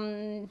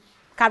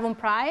carbon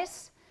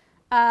price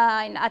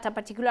at a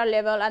particular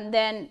level, and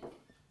then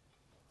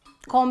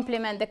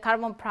complement the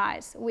carbon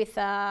price with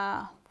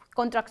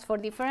contracts for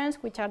difference,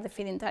 which are the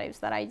feed-in tariffs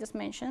that I just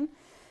mentioned,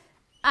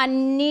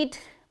 and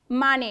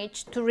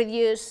managed to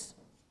reduce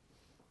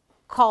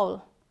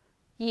coal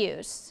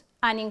use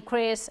and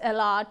increase a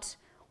lot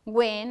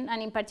wind,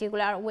 and in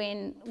particular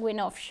wind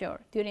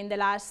offshore during the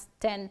last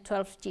 10,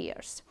 12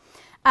 years.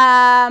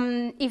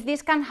 If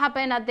this can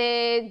happen at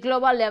the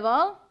global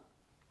level,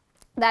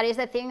 that is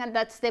the thing, and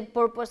that's the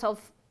purpose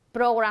of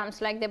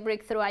programs like the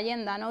Breakthrough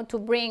Agenda, no? To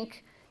bring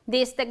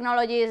these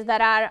technologies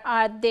that are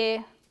at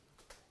the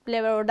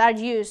level or that are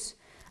used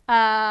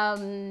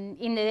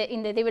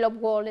in the developed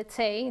world, let's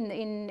say,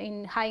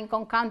 in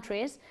high-income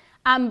countries,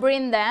 and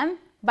bring them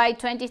by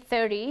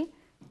 2030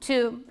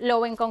 to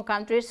low-income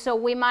countries, so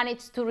we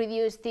managed to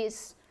reduce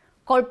this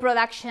coal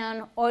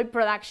production, oil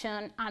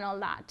production, and all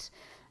that.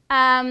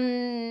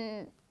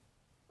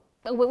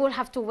 We will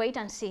have to wait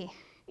and see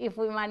if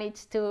we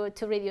manage to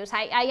reduce.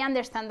 I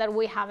understand that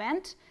we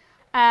haven't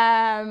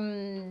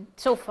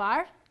so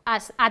far,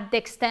 as at the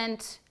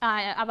extent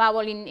available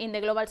in the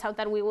global south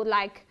that we would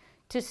like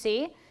to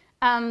see,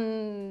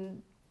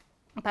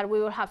 but we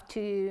will have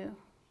to,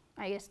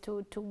 I guess,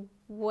 to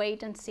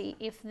wait and see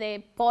if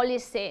the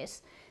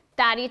policies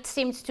that it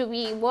seems to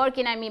be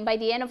working. I mean, by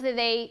the end of the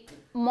day,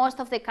 most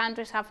of the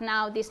countries have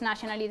now these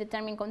nationally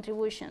determined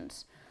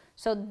contributions.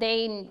 So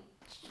they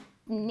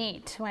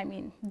need, I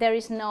mean, there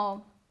is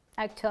no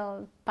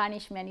actual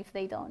punishment if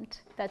they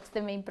don't. That's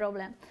the main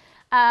problem.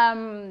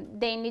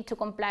 They need to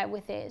comply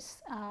with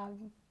this.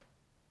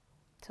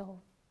 So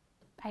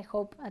I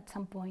hope at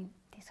some point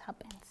this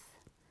happens.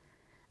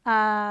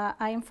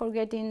 I am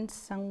forgetting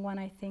someone,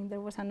 I think.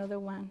 There was another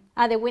one.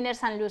 The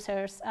winners and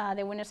losers,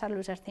 the winners and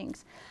losers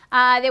things.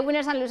 The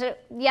winners and losers,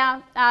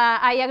 yeah,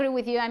 I agree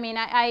with you. I mean,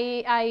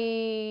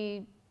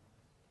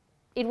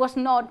 it was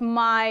not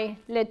my,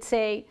 let's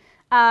say,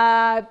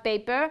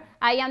 paper.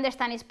 I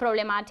understand it's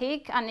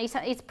problematic, and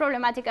it's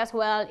problematic as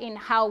well in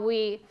how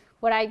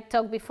what I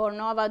talked before,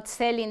 no, about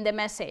selling the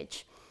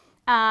message.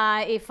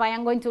 If I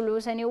am going to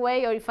lose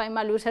anyway, or if I'm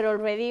a loser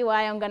already,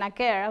 why I'm gonna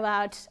care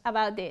about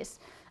this?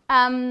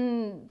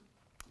 In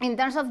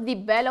terms of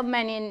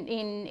development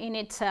in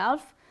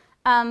itself,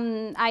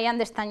 I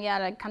understand, yeah,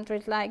 like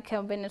countries like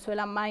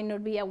Venezuela might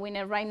not be a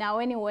winner right now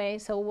anyway,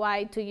 so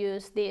why to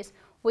use this?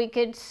 We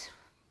could,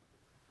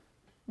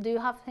 do you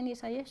have any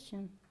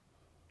suggestion?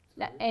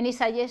 Like, any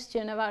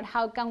suggestion about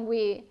how can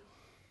we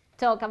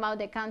talk about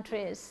the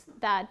countries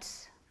that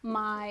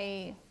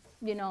might,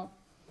 you know,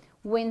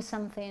 win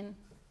something?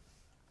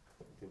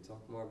 We can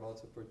talk more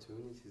about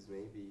opportunities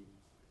maybe,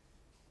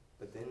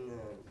 but then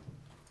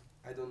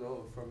I don't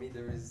know. For me,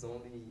 there is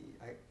only.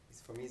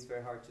 For me, it's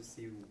very hard to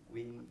see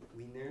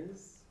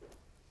winners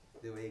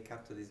the way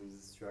capitalism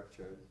is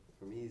structured.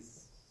 For me,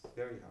 it's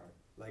very hard.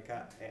 Like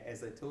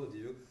as I told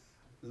you,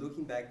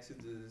 looking back to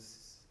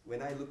this,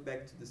 when I look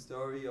back to the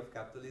story of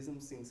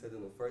capitalism since, I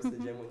don't know, first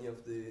hegemony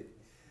of the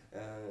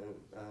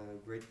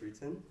Great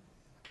Britain,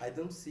 I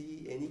don't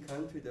see any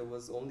country that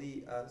was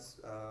only a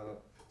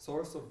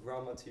source of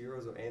raw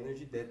materials or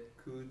energy that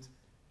could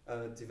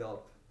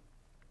develop.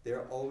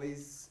 They're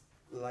always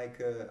like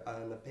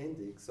an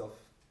appendix of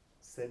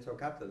central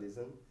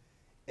capitalism,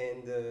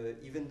 and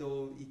even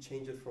though it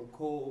changed from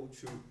coal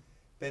to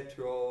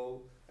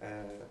petrol,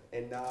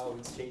 and now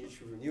it's changed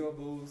to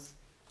renewables,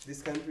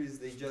 these countries,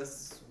 they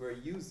just were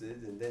used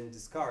and then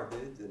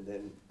discarded, and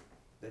then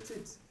that's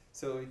it.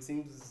 So it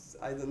seems,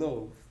 I don't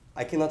know,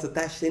 I cannot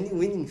attach any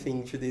winning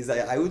thing to this.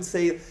 I would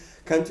say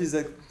countries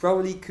that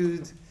probably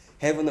could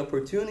have an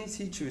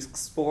opportunity to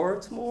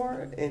export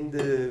more, and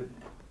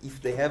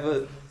if they have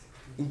a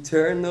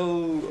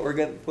internal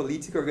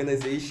political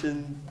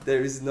organization,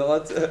 there is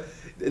not,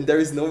 and there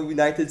is no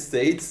United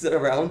States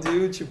around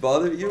you to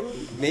bother you.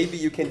 Maybe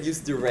you can use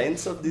the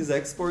rents of these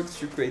exports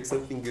to create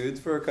something good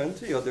for a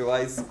country.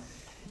 Otherwise,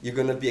 you're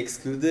gonna be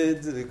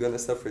excluded. You're gonna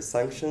suffer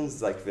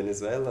sanctions like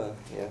Venezuela.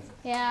 Yeah.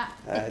 Yeah.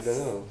 I don't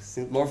know.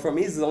 More for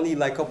me, it's only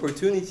like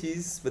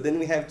opportunities, but then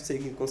we have to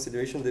take into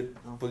consideration the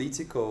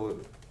political,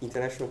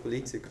 international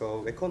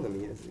political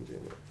economy as in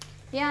general.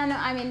 Yeah, no,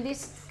 I mean,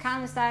 this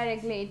comes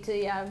directly to,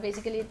 yeah,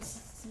 basically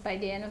it's, by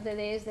the end of the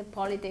day, it's the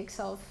politics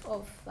of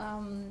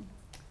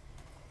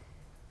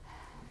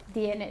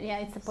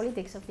it's the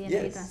politics of the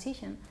energy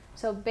transition.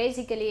 So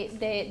basically,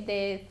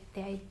 the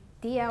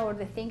idea or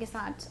the thing is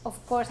that,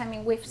 of course, I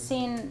mean, we've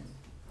seen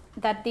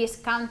that these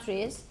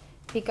countries,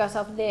 because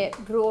of the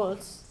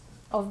rules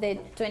of the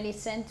 20th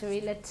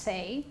century, let's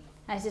say,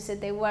 as you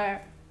said, they were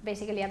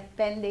basically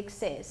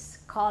appendixes,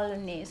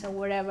 colonies, or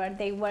whatever,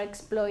 they were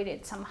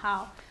exploited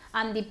somehow.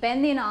 And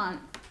depending on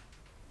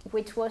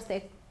which was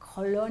the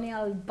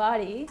colonial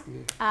body,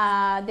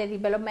 the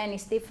development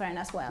is different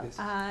as well,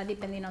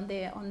 depending on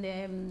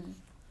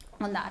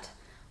that.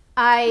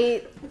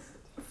 I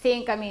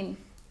think, I mean,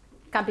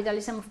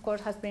 capitalism, of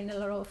course, has been a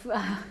lot of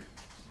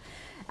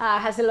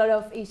has a lot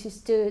of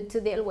issues to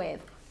deal with.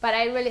 But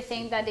I really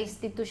think that the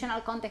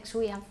institutional context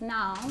we have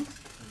now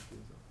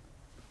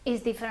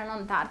is different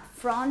on that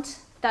front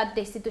that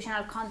the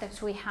institutional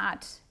context we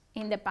had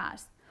in the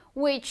past.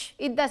 Which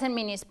it doesn't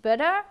mean it's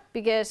better,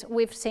 because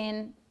we've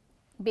seen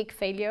big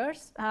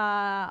failures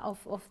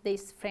of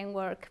this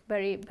framework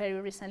very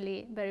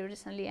recently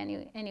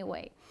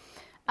anyway.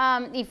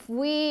 If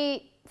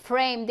we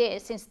frame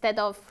this instead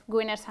of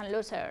winners and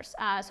losers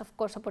as, of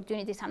course,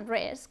 opportunities and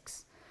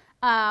risks,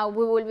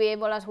 we will be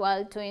able as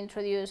well to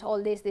introduce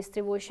all these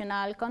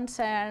distributional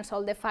concerns,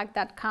 all the fact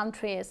that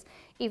countries,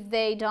 if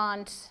they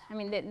don't, I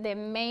mean, the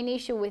main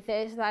issue with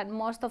this is that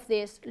most of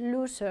these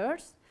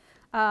losers,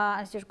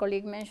 as your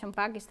colleague mentioned,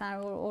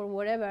 Pakistan or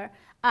whatever,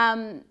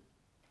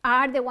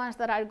 are the ones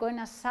that are going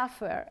to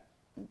suffer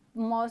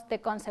most the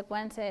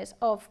consequences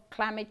of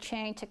climate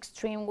change,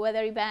 extreme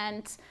weather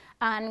events,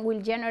 and will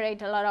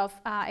generate a lot of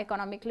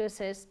economic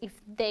losses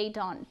if they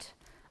don't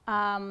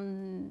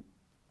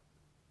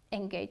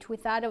engage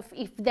with that,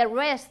 if the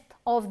rest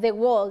of the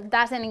world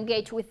doesn't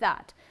engage with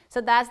that. So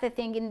that's the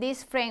thing. In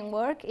this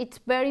framework, it's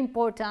very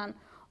important,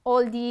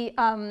 all the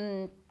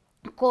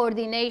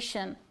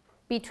coordination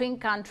between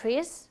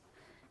countries,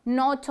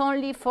 not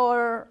only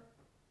for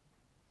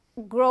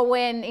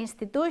growing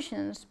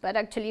institutions, but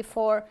actually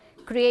for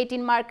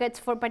creating markets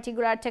for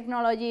particular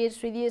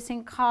technologies,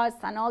 reducing costs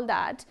and all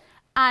that,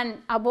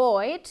 and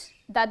avoid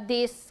that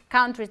these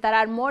countries that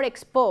are more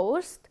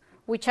exposed,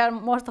 which are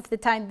most of the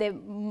time the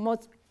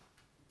most,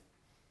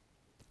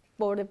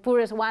 or the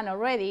poorest one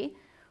already,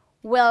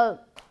 will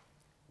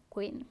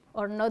win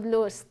or not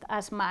lose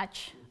as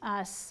much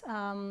as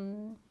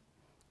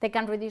they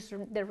can reduce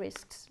the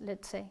risks,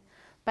 let's say.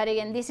 But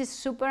again, this is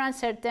super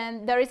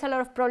uncertain. There is a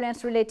lot of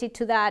problems related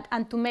to that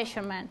and to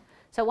measurement.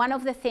 So one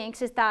of the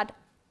things is that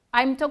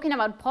I'm talking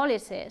about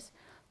policies,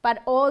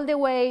 but all the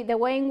way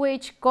in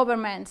which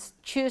governments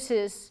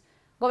choose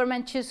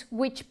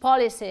which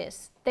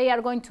policies they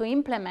are going to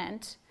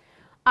implement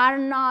are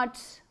not,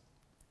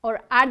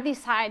 or are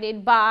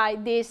decided by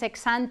these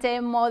ex-ante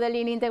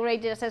modeling,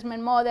 integrated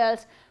assessment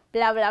models,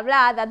 blah, blah,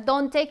 blah, that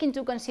don't take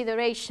into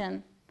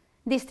consideration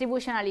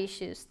distributional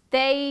issues.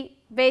 They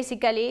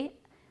basically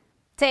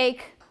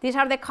take, these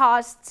are the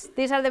costs,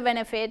 these are the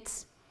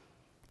benefits.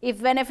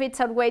 If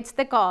benefits outweighs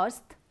the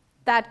cost,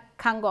 that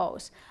can go.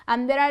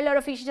 And there are a lot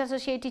of issues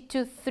associated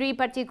to three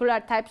particular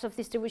types of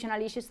distributional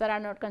issues that are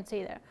not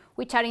considered,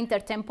 which are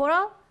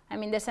intertemporal, I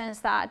mean, in the sense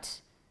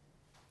that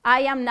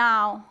I am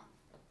now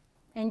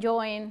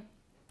enjoying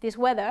this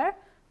weather,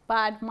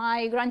 but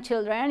my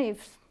grandchildren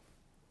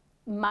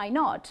might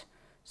not.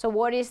 So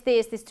what is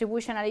this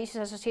distributional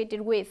issues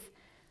associated with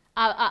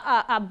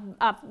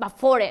a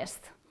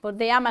forest, but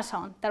the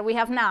Amazon that we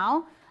have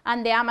now,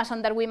 and the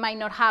Amazon that we might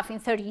not have in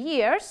 30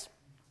 years,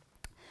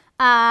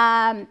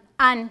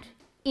 and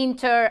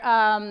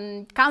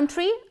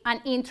inter-country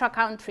and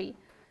intra-country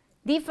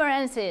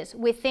differences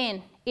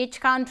within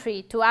each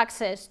country to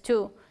access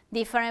to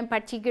different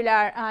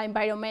particular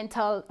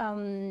environmental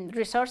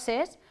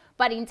resources,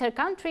 but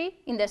inter-country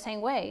in the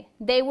same way.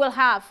 They will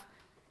have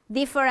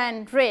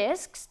different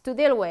risks to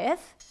deal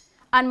with,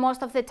 and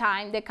most of the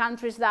time the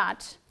countries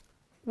that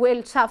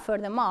will suffer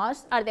the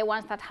most are the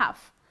ones that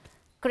have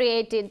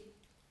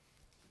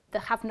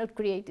not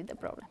created the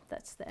problem.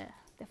 That's the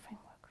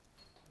framework.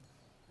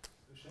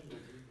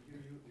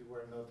 You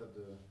were not at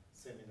the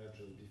seminar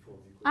just before.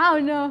 Oh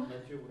no.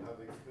 Mathieu would have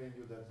explained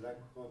you that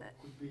BlackRock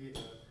could be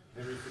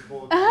very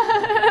supportive.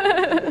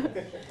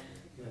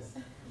 Yes.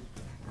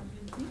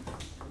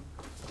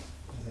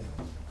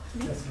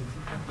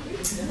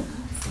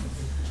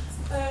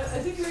 I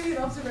think really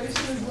an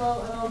observation as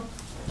well, and I'll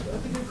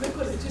give you a quick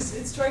one.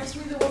 It strikes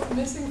me that what's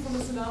missing from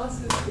this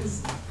analysis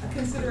is a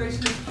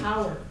consideration of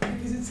power,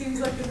 because it seems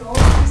like in all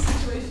of these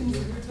situations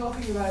that you're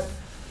talking about,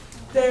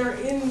 they're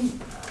in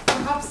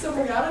perhaps some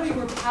reality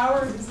where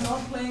power is not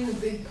playing a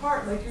big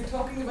part. Like you're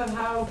talking about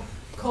how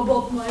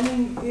cobalt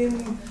mining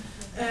in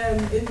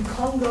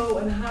Congo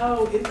and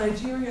how in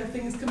Nigeria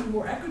things can be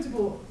more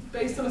equitable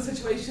based on a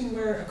situation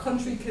where a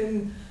country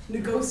can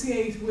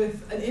negotiate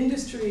with an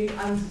industry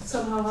and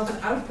somehow have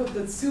an output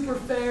that's super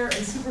fair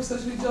and super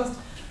socially just.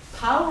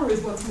 Power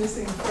is what's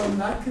missing from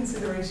that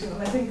consideration.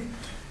 And I think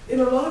in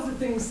a lot of the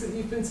things that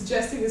you've been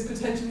suggesting as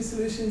potentially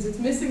solutions, it's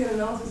missing an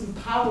analysis of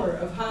power,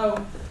 of how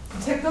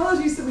the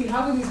technologies that we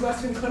have in these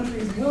Western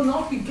countries will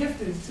not be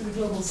gifted to the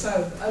global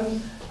South.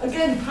 And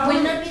again, power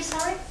will not be,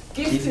 sorry?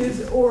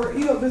 Gifted, or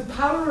there's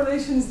power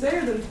relations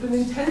there that have been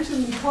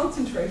intentionally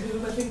concentrated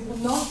and I think will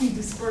not be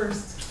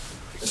dispersed.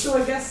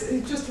 So I guess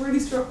it just really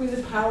struck me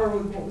that power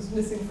was what was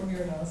missing from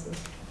your analysis.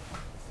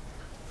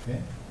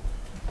 Okay.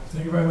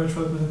 Thank you very much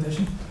for the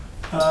presentation.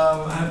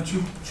 I have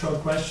two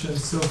short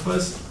questions. So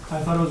first,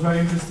 I thought it was very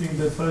interesting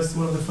that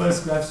one of the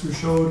first graphs you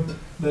showed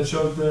that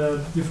showed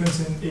the difference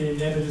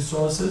in energy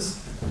sources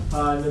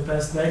in the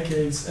past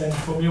decades. And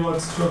for me, what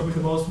struck me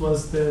the most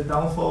was the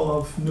downfall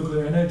of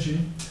nuclear energy.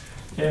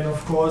 And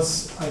of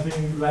course, I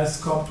think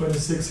last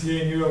COP26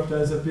 here in Europe,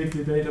 there's a big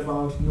debate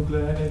about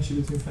nuclear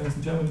energy between France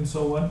and Germany and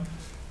so on.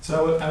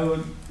 So I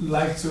would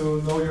like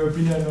to know your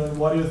opinion on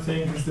what you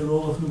think is the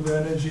role of nuclear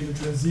energy in the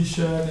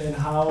transition and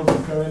how the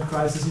current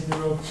crisis in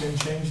Europe can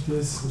change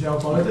this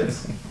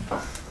geopolitics.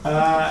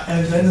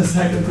 And then the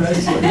second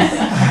question.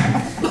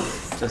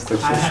 Just a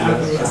I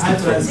had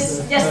to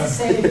answer. Just to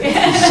say.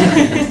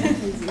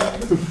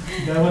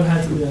 That one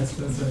had to be asked.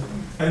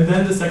 And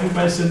then the second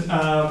question,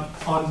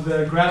 on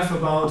the graph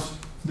about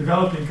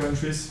developing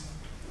countries,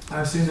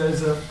 I've seen there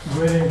is a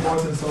greater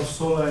importance of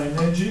solar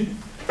energy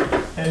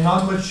and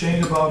not much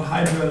change about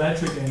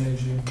hydroelectric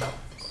energy.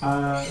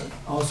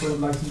 Also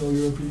would like to know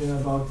your opinion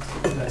about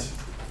that.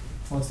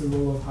 What's the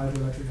role of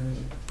hydroelectric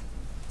energy?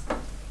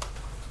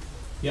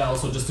 Yeah,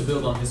 also just to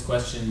build on his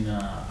question,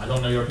 I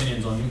don't know your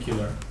opinions on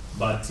nuclear,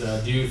 but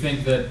do you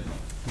think that,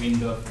 I mean,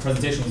 the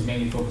presentation was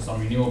mainly focused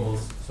on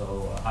renewables,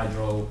 so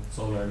hydro,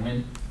 solar, and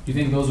wind. Do you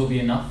think those will be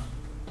enough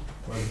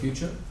for the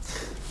future?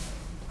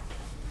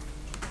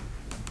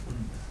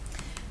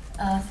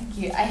 Thank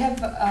you. I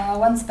have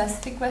one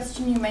specific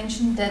question. You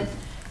mentioned that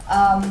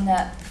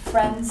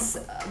France,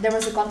 there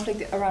was a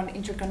conflict around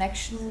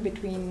interconnection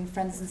between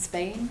France and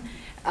Spain.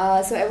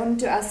 So I wanted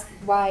to ask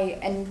why,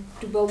 and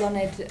to build on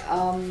it,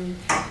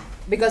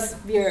 because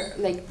we're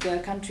like the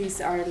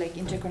countries are like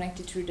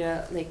interconnected through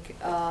the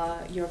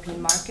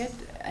European market,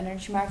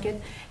 energy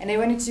market, and I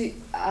wanted to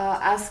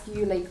ask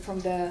you like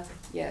from the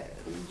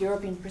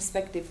European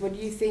perspective, what do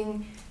you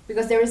think?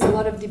 Because there is a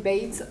lot of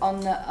debates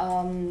on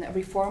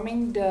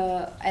reforming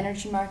the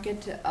energy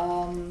market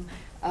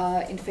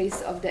in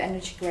face of the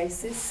energy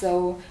crisis.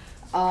 So,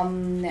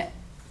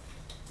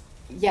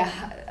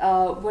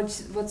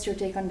 what's your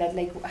take on that?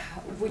 Like,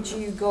 would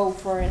you go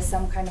for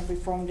some kind of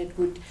reform that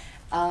would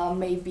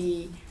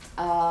maybe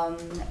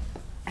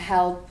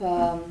help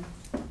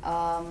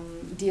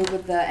deal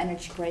with the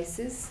energy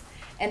crisis?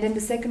 And then the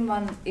second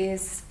one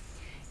is,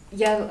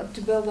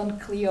 to build on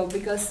Clio,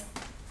 because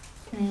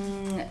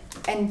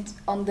and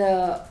on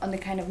the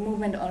kind of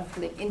movement of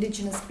like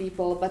indigenous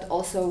people, but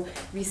also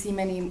we see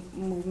many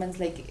movements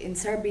like in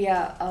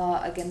Serbia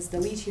against the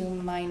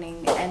lithium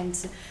mining,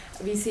 and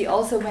we see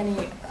also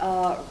many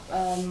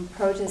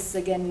protests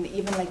again,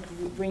 even like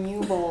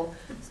renewable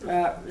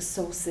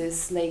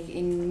sources, like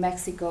in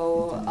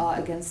Mexico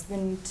against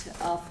wind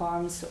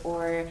farms,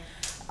 or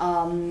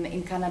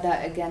in Canada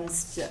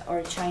against,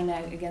 or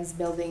China against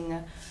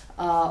building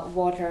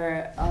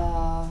water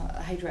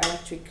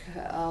hydroelectric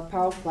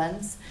power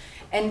plants.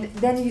 And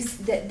then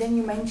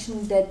you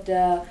mentioned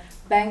that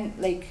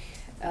bank,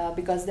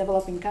 because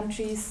developing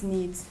countries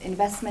need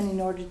investment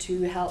in order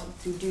to help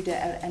to do the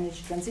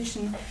energy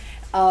transition,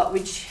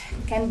 which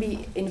can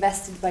be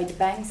invested by the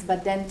banks,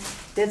 but then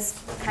that's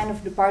kind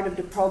of the part of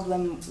the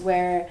problem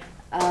where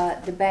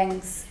the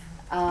banks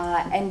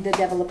and the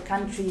developed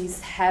countries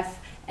have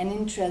an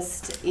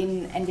interest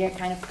in, and they're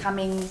kind of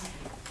coming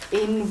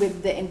in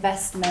with the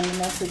investment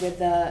and also with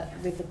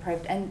the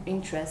private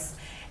interest.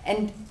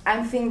 And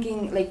I'm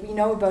thinking, like, we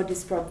know about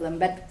this problem,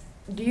 but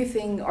do you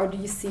think, or do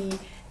you see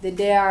that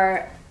there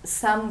are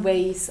some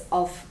ways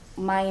of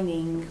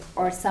mining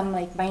or some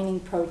like mining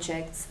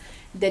projects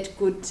that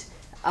could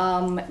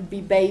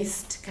be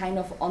based kind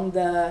of on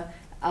the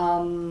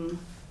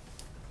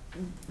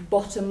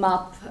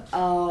bottom-up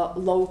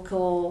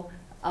local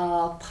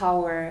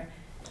power,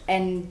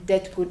 and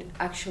that could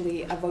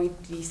actually avoid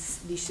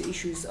these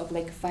issues of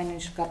like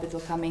financial capital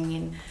coming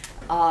in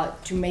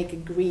to make a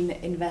green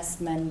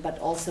investment, but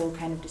also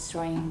kind of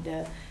destroying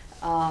the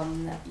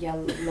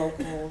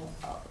local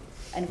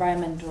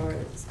environment or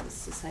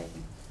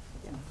society.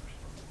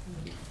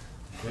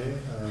 Okay.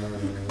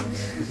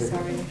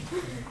 Sorry.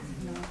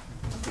 No.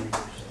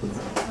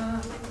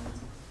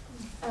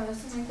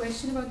 So my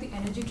question about the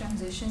energy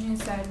transition is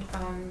that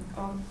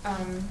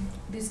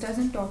this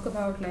doesn't talk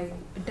about like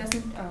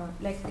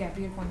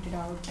Gabriel pointed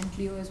out, and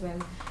Cleo as well,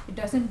 it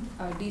doesn't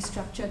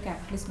destructure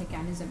capitalist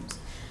mechanisms.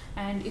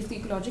 And if the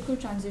ecological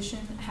transition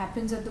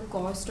happens at the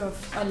cost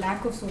of a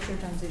lack of social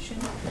transition,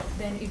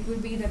 then it will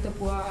be that the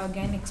poor are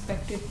again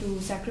expected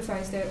to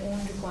sacrifice their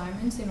own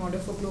requirements in order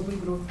for global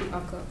growth to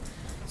occur.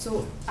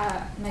 So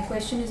my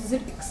question is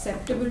it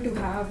acceptable to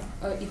have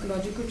an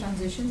ecological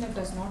transition that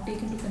does not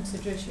take into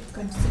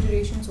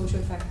consideration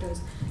social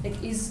factors?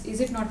 Like, is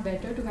it not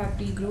better to have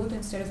degrowth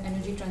instead of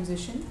energy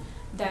transition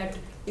that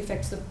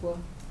affects the poor?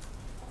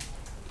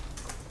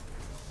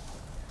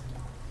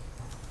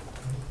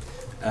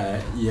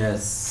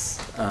 Yes.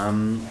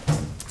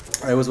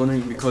 I was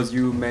wondering, because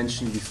you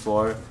mentioned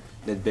before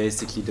that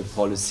basically the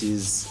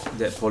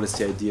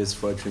policy ideas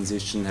for a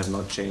transition have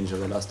not changed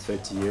over the last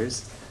 30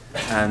 years.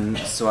 And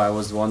so I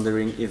was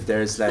wondering if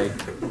there's like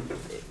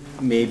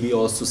maybe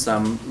also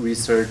some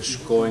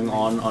research going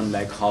on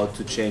like how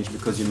to change,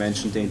 because you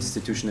mentioned the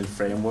institutional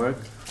framework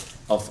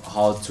of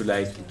how to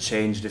like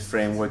change the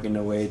framework in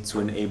a way to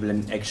enable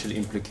an actual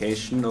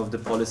implication of the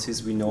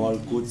policies we know are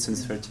good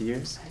since 30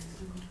 years?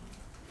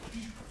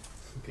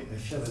 Okay, I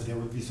fear that there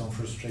will be some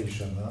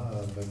frustration,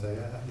 but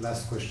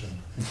last question.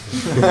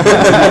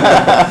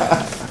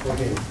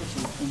 Okay.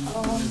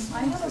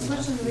 I have a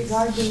question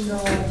regarding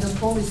the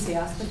policy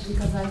aspect,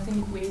 because I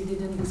think we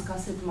didn't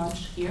discuss it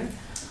much here.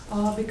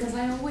 Because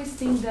I always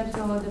think that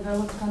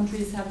developed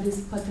countries have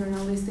this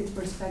paternalistic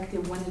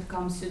perspective when it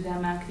comes to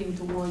them acting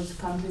towards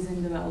countries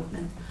in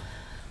development.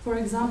 For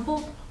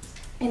example,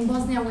 in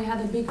Bosnia we had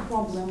a big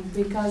problem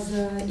because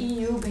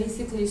EU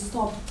basically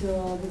stopped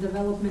the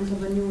development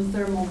of a new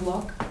thermal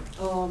block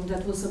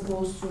that was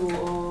supposed to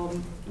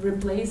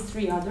replace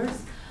 3 others.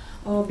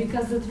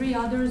 Because the 3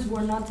 others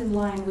were not in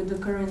line with the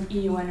current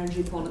EU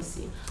energy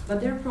policy. But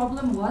their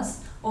problem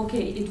was,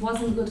 okay, it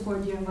wasn't good for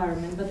the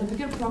environment, but the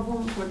bigger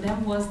problem for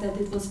them was that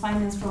it was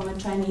financed from a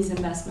Chinese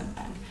investment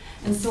bank.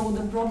 And so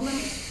the problem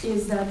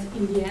is that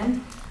in the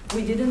end,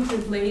 we didn't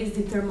replace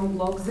the thermal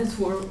blocks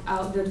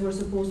that were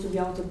supposed to be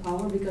out of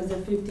power because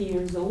they're 50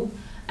 years old.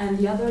 And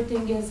the other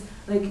thing is,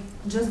 like,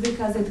 just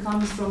because it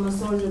comes from a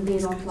source that they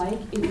don't like,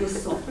 it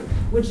was stopped.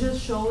 Which just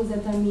shows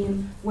that, I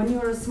mean, when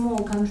you're a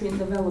small country in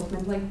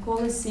development, like,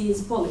 policy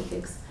is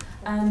politics.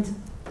 And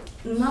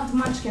not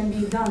much can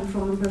be done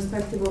from a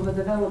perspective of a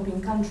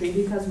developing country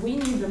because we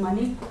need the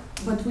money,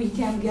 but we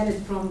can't get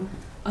it from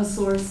a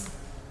source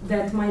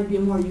that might be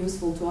more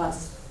useful to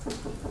us.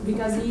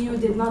 Because the EU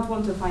did not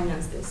want to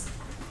finance this.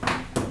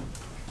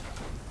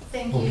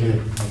 Thank you. Okay,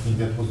 I think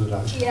that was the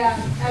last. Yeah,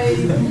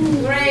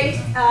 great.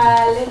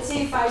 Let's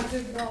see if I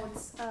took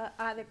notes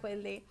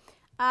adequately.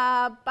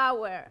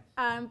 Power.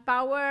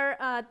 Power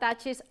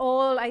touches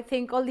all, I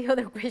think, all the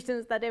other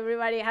questions that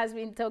everybody has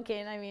been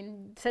talking. I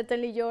mean,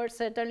 certainly yours,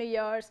 certainly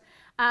yours.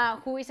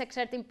 Who is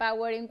exerting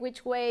power? In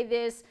which way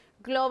these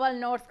global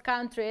north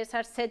countries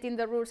are setting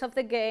the rules of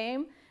the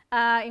game?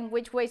 In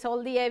which ways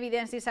all the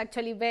evidence is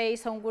actually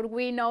based on what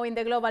we know in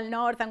the global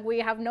north, and we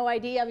have no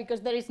idea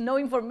because there is no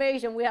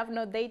information, we have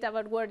no data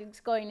about where it's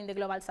going in the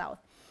global south.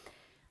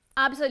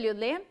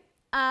 Absolutely.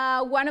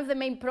 One of the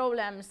main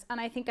problems,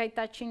 and I think I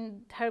touched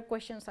in her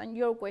questions and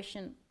your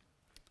question,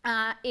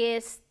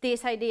 is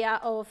this idea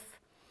of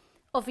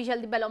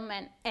official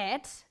development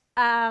aid.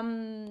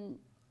 I'm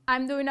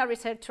doing a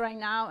research right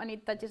now, and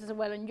it touches as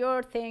well on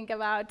your thing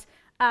about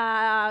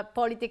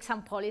politics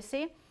and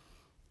policy.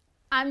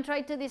 I'm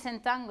trying to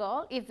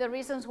disentangle if the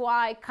reasons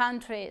why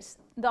countries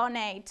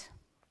donate,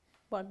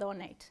 well,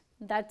 donate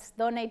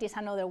is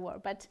another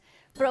word, but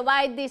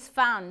provide these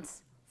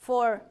funds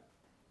for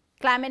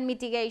climate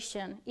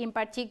mitigation, in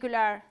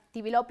particular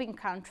developing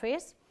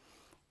countries,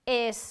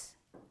 is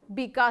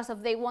because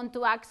of they want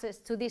to access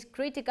to these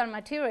critical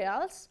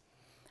materials,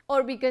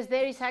 or because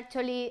there is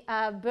actually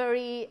a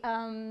very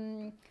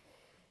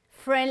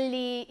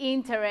friendly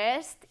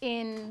interest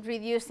in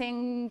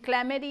reducing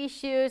climate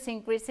issues,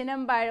 increasing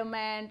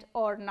environment,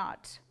 or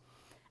not.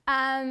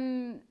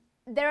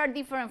 There are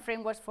different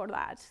frameworks for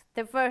that.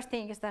 The first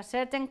thing is that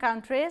certain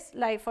countries,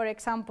 like for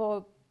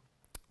example,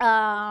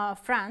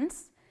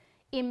 France,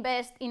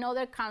 invest in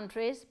other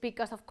countries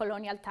because of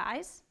colonial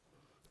ties.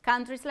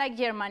 Countries like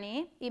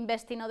Germany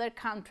invest in other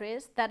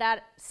countries that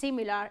are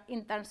similar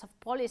in terms of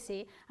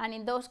policy, and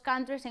in those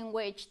countries in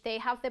which they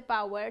have the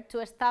power to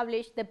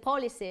establish the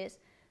policies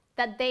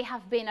that they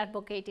have been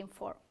advocating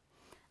for.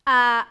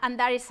 And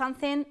that is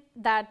something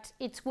that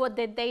it's what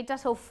the data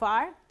so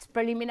far, it's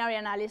preliminary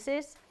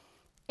analysis,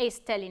 is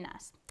telling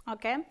us,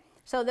 okay?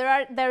 So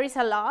there is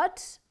a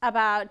lot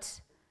about,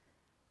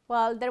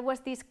 well, there was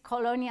this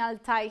colonial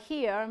tie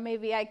here,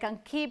 maybe I can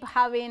keep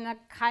having a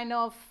kind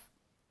of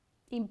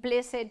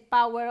implicit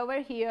power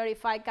over here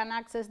if I can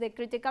access the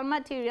critical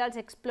materials,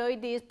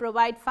 exploit this,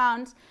 provide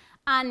funds,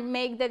 and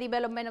make the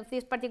development of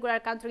this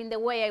particular country in the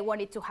way I want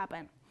it to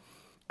happen.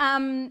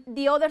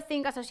 The other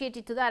thing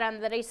associated to that,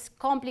 and that is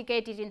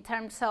complicated in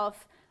terms of,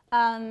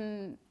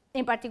 in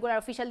particular,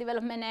 official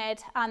development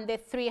aid and the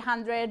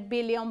 $300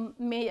 billion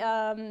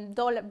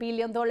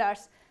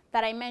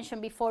that I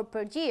mentioned before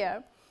per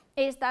year,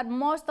 is that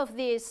most of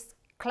this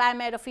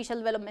climate official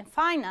development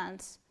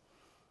finance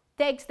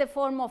takes the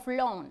form of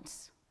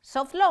loans.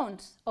 Soft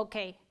loans,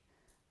 okay.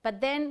 But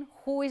then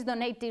who is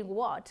donating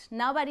what?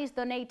 Nobody's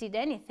donated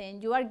anything.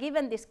 You are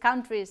giving these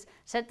countries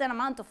certain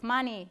amount of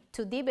money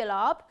to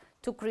develop,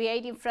 to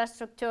create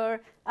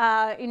infrastructure,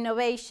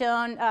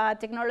 innovation,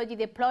 technology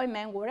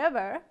deployment,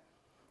 wherever.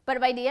 But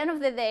by the end of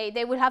the day,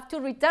 they will have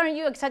to return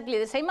you exactly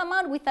the same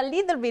amount with a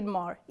little bit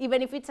more,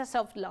 even if it's a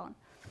soft loan.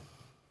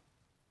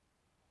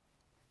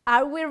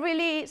 Are we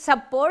really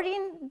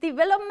supporting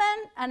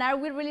development, and are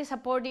we really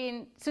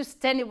supporting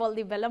sustainable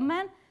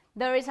development?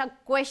 There is a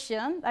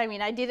question, I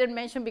mean, I didn't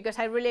mention because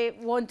I really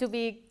want to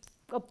be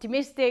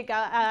optimistic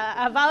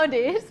about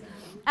this.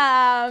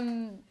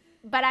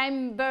 But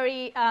I'm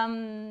very,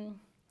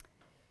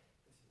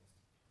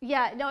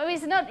 yeah, no,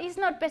 it's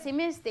not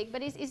pessimistic,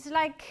 but it's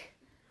like,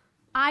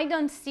 I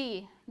don't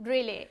see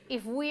really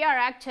if we are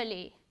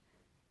actually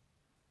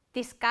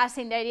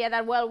discussing the idea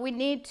that, well, we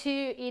need to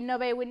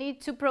innovate, we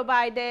need to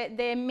provide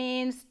the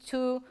means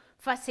to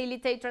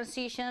facilitate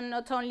transition,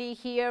 not only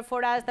here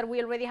for us that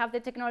we already have the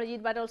technology,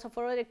 but also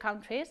for other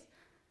countries.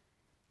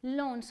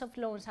 Loans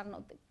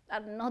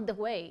are not the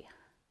way.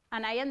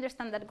 And I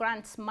understand that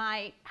grants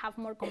might have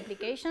more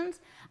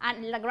complications,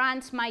 and the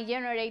grants might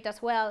generate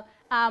as well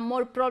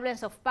more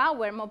problems of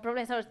power, more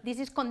problems of this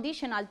is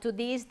conditional to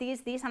this,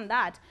 and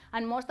that.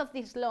 And most of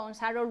these loans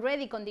are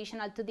already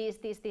conditional to this,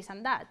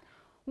 and that,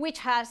 which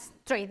has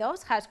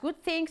trade-offs, has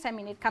good things. I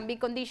mean, it can be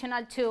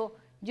conditional to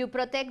you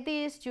protect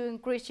this, you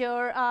increase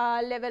your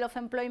level of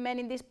employment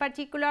in this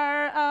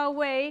particular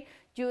way,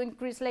 you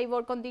increase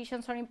labor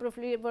conditions or improve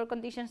labor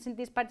conditions in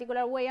this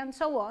particular way, and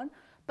so on.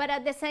 But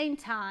at the same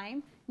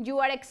time, you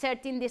are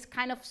exerting this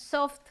kind of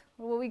soft,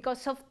 what we call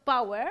soft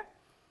power,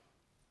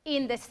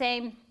 in the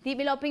same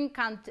developing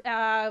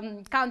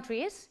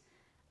countries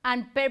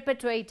and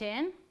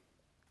perpetuating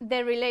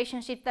the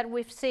relationship that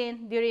we've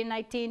seen during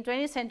 19th,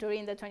 20th century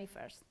in the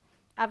 21st.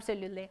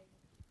 Absolutely.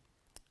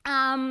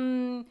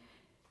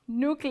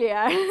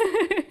 Nuclear.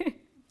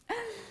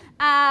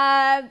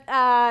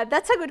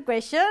 That's a good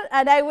question,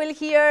 and I will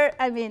hear,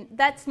 I mean,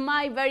 that's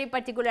my very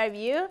particular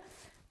view.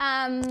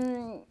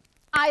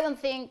 I don't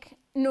think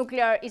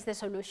nuclear is the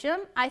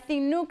solution. I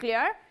think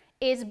nuclear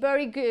is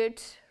very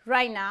good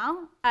right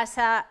now as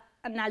an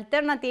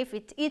alternative.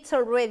 It's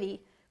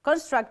already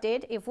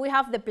constructed if we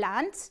have the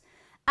plants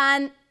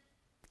and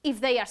if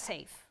they are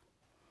safe.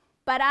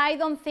 But I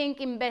don't think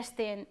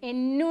investing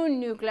in new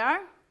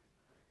nuclear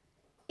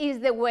is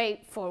the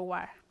way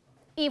forward.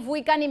 If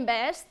we can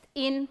invest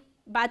in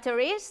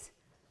batteries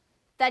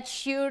that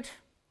should,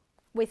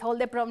 with all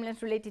the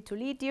problems related to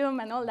lithium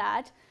and all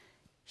that,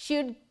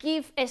 should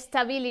give a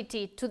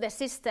stability to the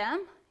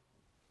system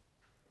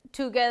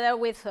together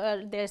with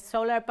the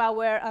solar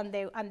power and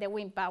the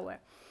wind power.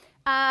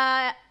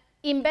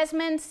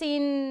 Investments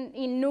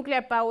in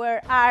nuclear power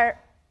are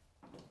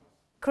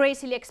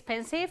crazily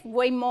expensive,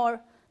 way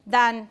more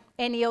than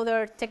any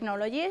other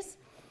technologies.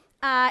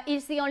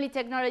 It's the only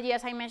technology,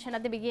 as I mentioned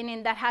at the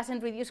beginning, that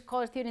hasn't reduced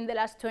cost during the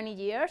last 20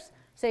 years.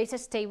 So it's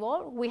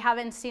stable. We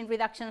haven't seen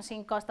reductions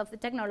in cost of the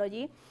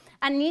technology.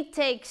 And it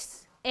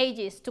takes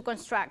ages to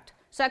construct.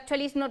 So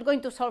actually, it's not going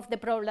to solve the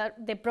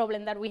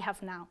problem that we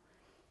have now.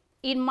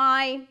 It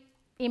might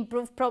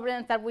improve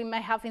problems that we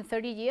might have in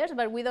 30 years,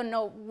 but we don't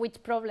know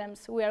which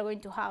problems we are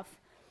going to have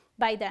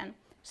by then.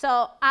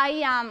 So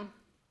I am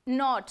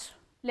not,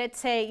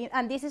 let's say,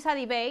 and this is a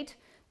debate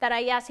that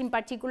I asked in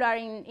particular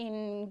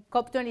in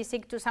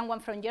COP26 to someone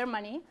from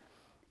Germany,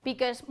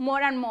 because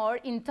more and more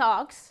in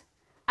talks,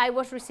 I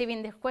was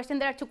receiving the question.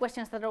 There are two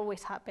questions that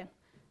always happen: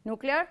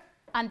 nuclear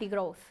and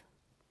degrowth.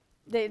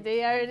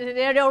 They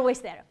are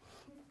always there.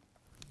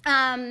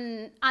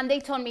 And they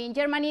told me in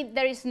Germany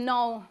there is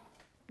no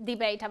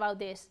debate about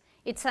this.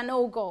 It's a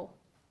no-go,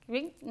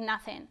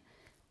 nothing.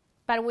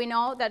 But we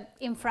know that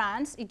in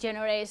France it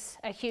generates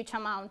a huge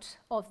amount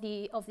of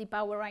the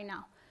power right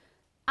now.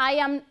 I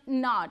am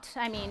not,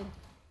 I mean,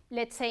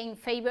 let's say in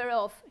favor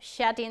of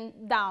shutting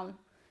down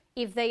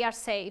if they are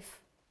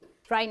safe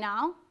right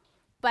now,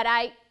 but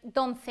I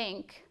don't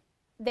think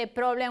the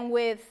problem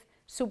with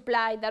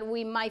supply that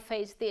we might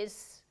face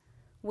this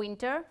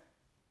winter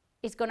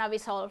is going to be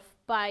solved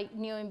by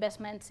new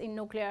investments in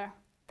nuclear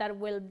that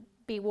will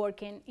be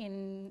working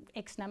in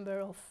X number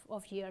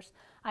of years.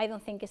 I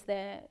don't think it's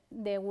the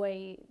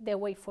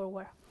way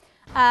forward.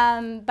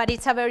 But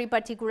it's a very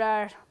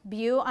particular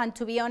view, and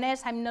to be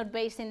honest, I'm not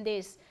basing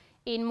this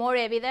in more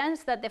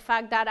evidence that the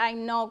fact that I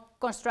know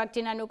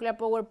constructing a nuclear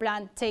power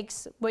plant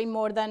takes way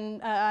more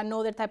than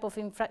another type of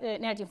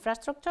energy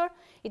infrastructure.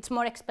 It's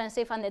more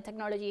expensive and the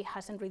technology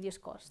hasn't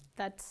reduced cost.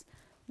 That's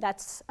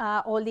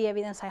all the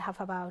evidence I have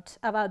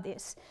about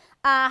this.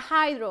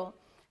 Hydro.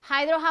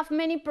 Hydro have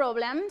many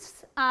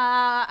problems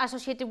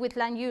associated with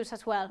land use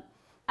as well,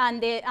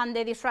 and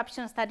the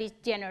disruptions that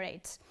it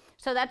generates.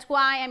 So that's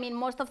why, I mean,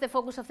 most of the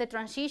focus of the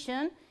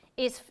transition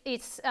is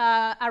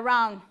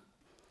around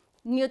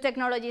new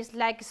technologies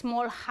like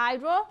small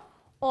hydro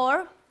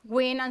or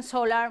wind and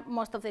solar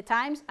most of the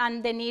times,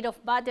 and the need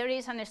of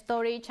batteries and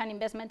storage and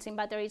investments in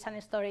batteries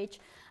and storage,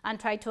 and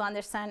try to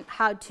understand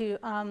how to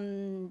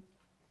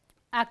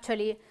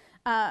actually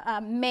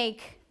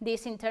make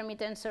these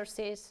intermittent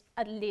sources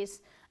at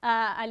least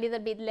a little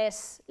bit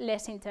less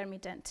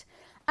intermittent.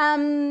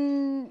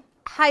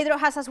 Hydro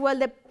has as well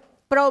the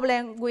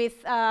problem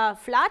with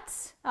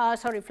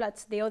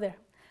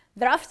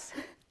drafts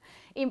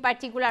in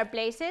particular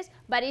places,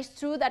 but it's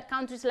true that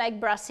countries like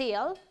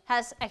Brazil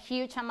has a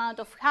huge amount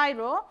of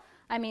hydro,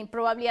 I mean,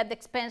 probably at the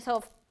expense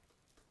of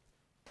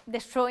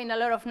destroying a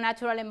lot of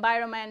natural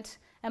environment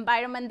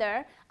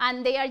there,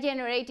 and they are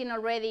generating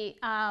already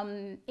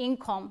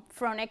income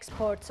from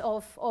exports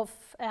of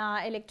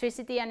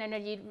electricity and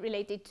energy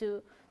related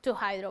to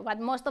hydro. But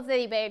most of the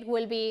debate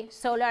will be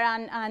solar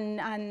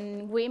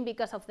and wind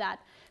because of that.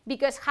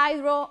 Because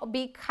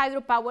big hydro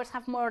powers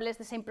have more or less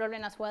the same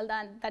problem as well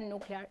than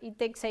nuclear. It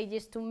takes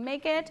ages to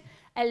make it,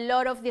 a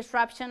lot of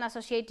disruption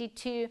associated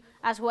to,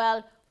 as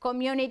well,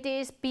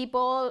 communities,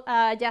 people,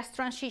 just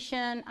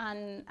transition,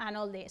 and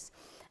all this.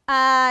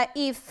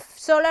 If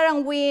solar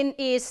and wind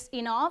is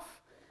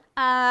enough,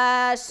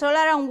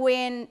 solar and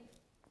wind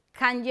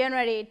can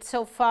generate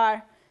so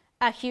far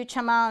a huge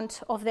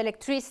amount of the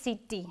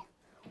electricity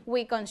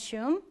we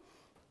consume.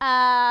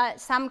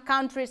 Some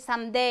countries,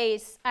 some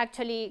days,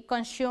 actually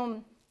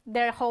consume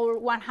their whole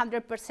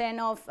 100%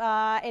 of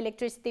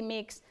electricity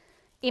mix,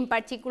 in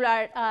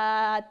particular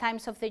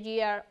times of the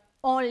year,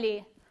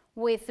 only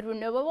with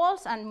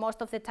renewables, and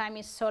most of the time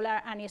is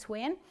solar and is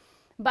wind.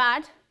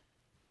 But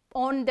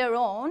on their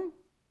own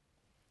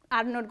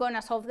are not going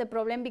to solve the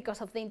problem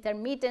because of the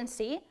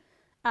intermittency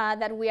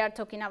that we are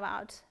talking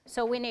about.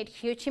 So we need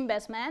huge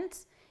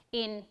investments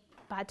in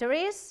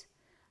batteries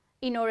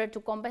in order to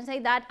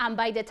compensate that, and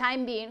by the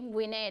time being,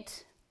 we need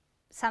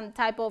some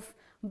type of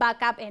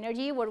backup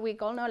energy, what we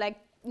call like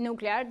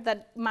nuclear,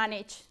 that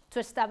manage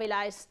to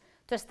stabilize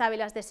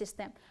the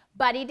system.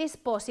 But it is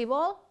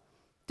possible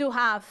to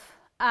have,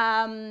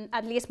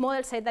 at least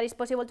models say that it's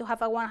possible to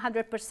have a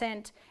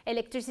 100%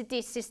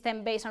 electricity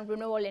system based on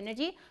renewable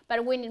energy,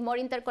 but we need more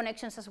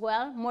interconnections as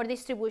well, more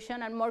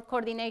distribution and more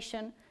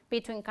coordination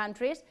between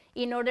countries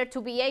in order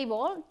to be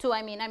able to,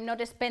 I mean, I'm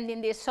not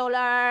spending this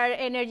solar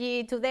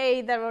energy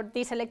today, or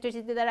this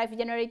electricity that I've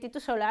generated to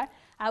solar,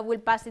 I will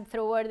pass it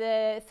through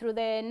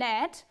the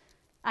net,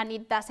 and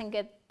it doesn't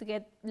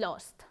get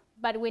lost.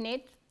 But we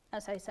need,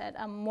 as I said,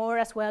 more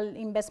as well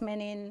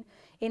investment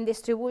in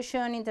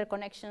distribution,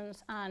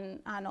 interconnections,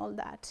 and all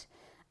that.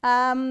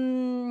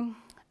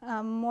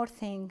 More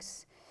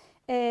things.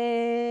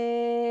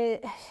 I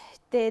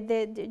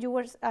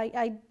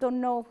don't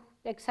know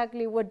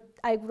exactly what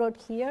I wrote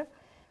here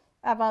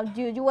about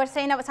you. You were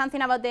saying about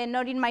something about the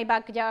not in my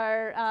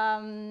backyard.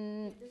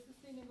 The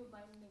sustainable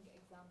mining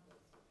examples.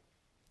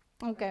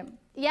 Okay.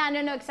 Yeah,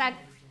 no,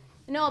 exactly.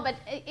 No, but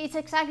it's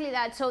exactly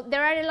that. So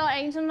there are a lot,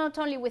 and it's not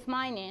only with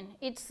mining.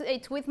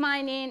 It's with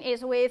mining,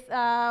 it's with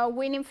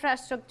wind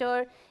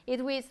infrastructure,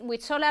 it's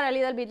with solar a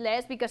little bit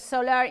less, because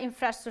solar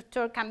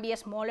infrastructure can be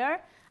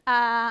smaller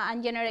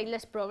and generate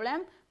less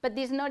problem. But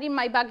this not in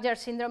my backyard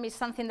syndrome is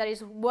something that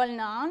is well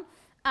known,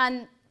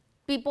 and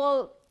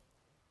people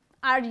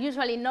are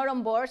usually not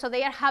on board, so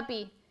they are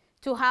happy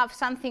to have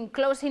something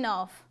close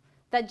enough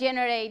that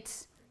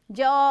generates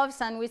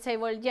jobs, and we say,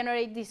 well,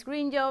 generate these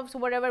green jobs,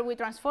 whatever, we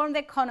transform the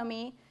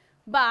economy,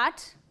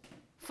 but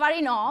far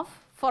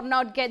enough for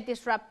not get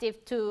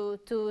disruptive to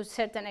a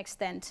certain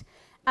extent.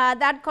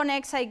 That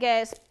connects, I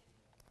guess,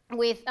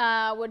 with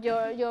what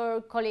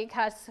your colleague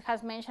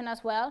has mentioned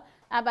as well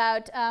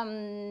about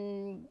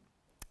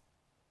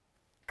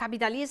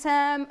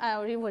capitalism,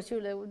 or it was you,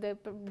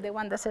 the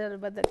one that said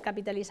about the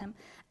capitalism.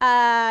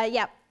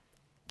 Yeah,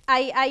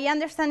 I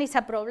understand it's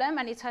a problem,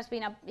 and it has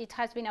been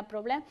a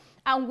problem,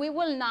 and we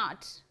will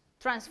not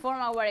transform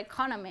our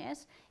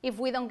economies if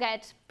we don't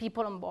get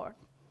people on board.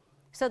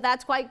 So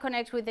that's why it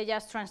connects with the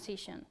just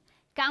transition.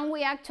 Can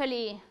we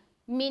actually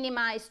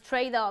minimize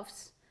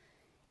trade-offs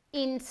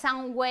in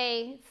some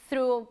way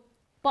through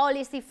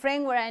policy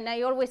framework? And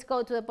I always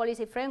go to the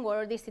policy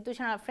framework or the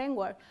institutional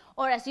framework,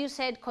 or as you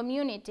said,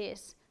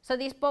 communities. So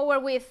this power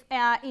with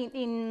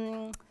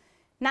in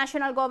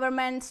national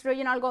governments,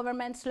 regional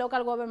governments,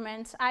 local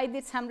governments. I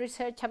did some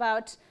research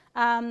about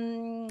how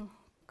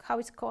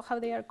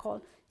they are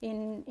called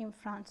in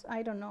France.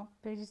 I don't know,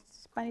 but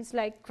it's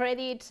like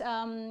credit.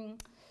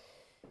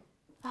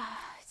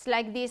 It's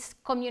like these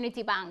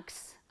community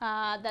banks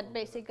that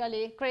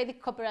basically credit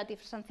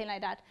cooperatives, something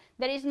like that.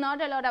 There is not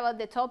a lot about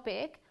the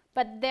topic,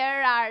 but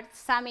there are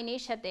some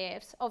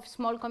initiatives of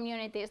small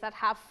communities that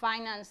have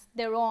financed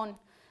their own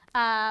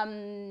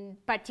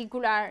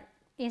particular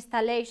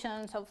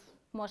installations of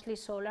mostly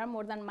solar,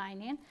 more than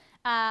mining,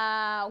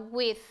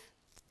 with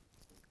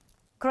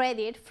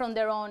credit from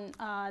their own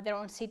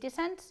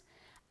citizens.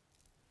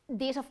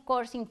 This, of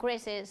course,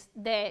 increases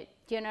the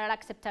general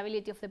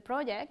acceptability of the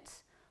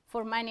projects.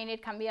 For mining,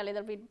 it can be a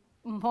little bit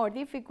more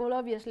difficult,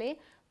 obviously,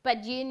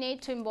 but you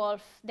need to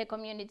involve the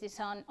communities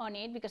on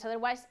it, because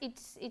otherwise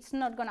it's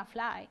not going to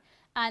fly,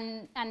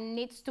 and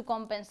needs to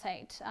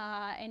compensate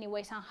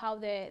anyways somehow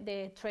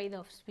the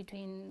trade-offs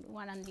between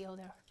one and the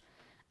other.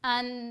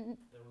 And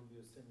there will be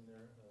a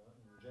seminar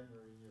in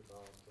January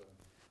about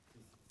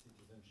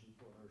citizenship,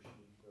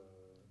 ownership for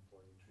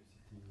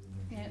electricity.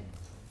 Yeah.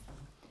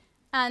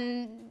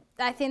 And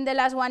I think the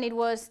last one, it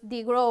was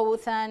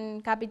degrowth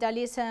and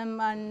capitalism,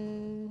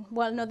 and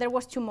well, no, there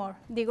was two more: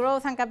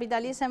 degrowth and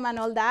capitalism and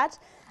all that.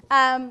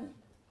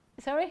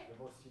 Sorry?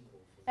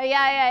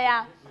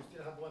 Yeah. You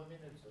still have 1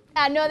 minute. So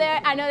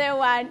Another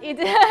one.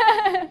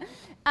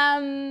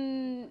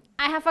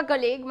 I have a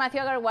colleague, Matthew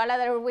Agarwala,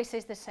 that always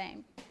says the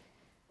same.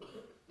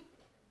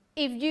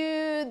 If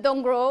you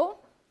don't grow,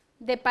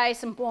 the pie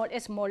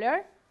is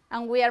smaller,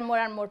 and we are more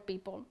and more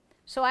people.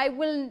 So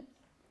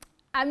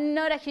I'm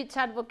not a huge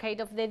advocate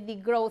of the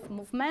degrowth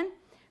movement,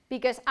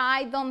 because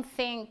I don't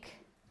think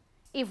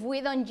if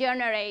we don't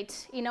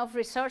generate enough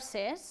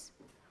resources,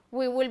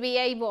 we will be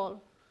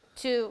able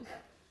to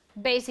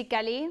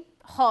basically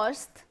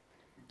host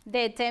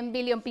the 10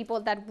 billion people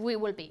that we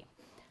will be.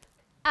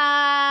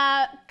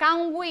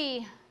 Can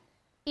we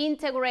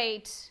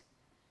integrate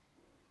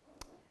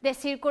the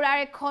circular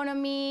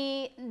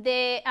economy,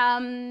 the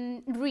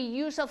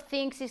reuse of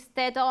things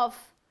instead of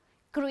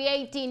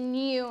creating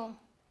new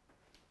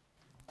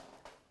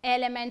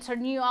elements or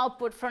new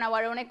output from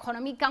our own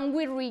economy? Can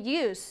we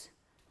reuse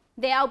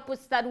the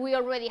outputs that we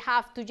already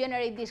have to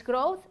generate this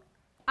growth?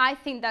 I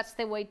think that's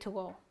the way to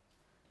go.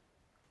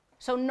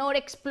 So not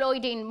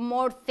exploiting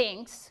more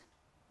things,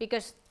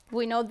 because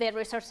we know the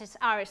resources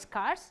are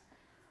scarce,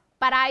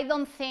 but I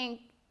don't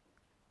think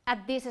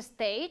at this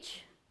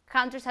stage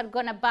countries are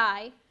going to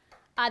buy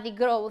the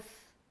growth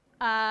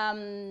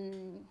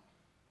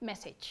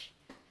message.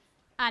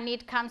 And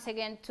it comes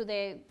again to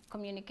the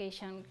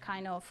communication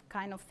kind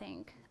of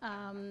thing.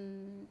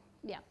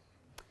 Yeah.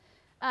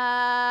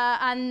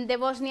 And the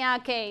Bosnia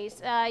case,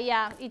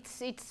 yeah,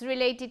 it's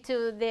related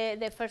to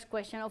the first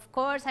question. Of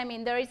course, I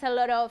mean, there is a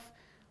lot of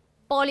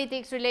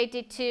politics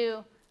related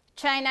to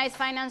China is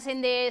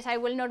financing this, I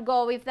will not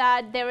go with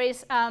that. There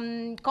is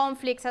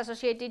conflicts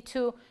associated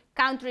to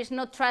countries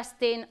not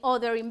trusting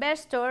other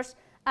investors.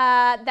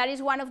 That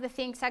is one of the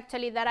things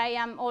actually that I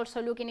am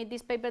also looking at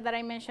this paper that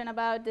I mentioned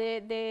about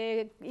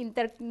the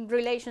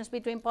interrelations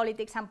between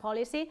politics and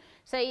policy.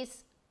 So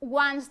it's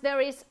once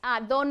there is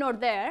a donor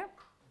there,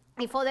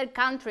 if other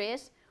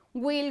countries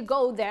will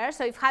go there,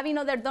 so if having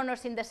other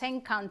donors in the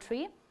same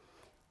country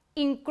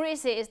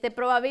increases the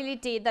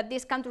probability that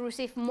this country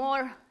receives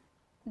more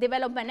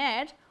development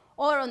aid,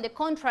 or on the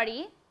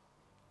contrary,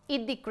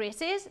 it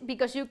decreases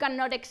because you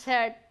cannot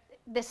exert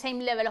the same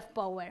level of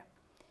power.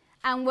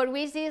 And what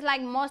we see is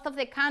like most of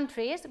the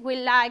countries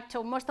will like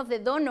to, most of the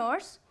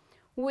donors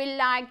will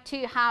like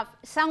to have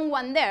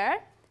someone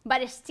there,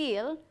 but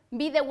still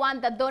be the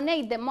one that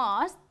donate the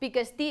most,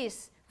 because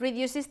this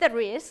reduces the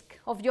risk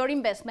of your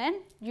investment.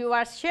 You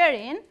are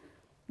sharing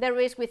the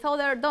risk with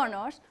other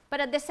donors, but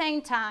at the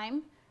same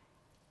time,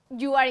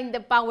 you are in the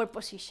power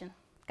position,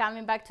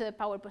 coming back to the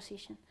power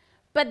position.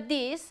 But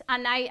this,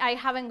 and I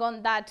haven't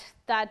gone that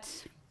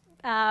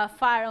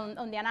far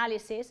on the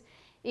analysis,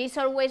 is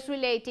always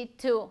related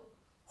to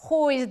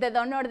who is the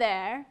donor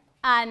there,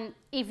 and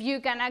if you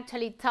can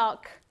actually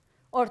talk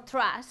or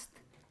trust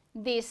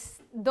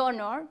this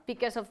donor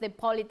because of the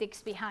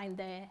politics behind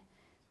the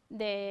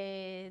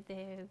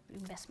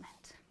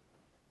investment.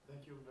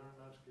 Thank you very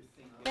much,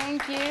 Cristina.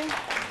 Thank you.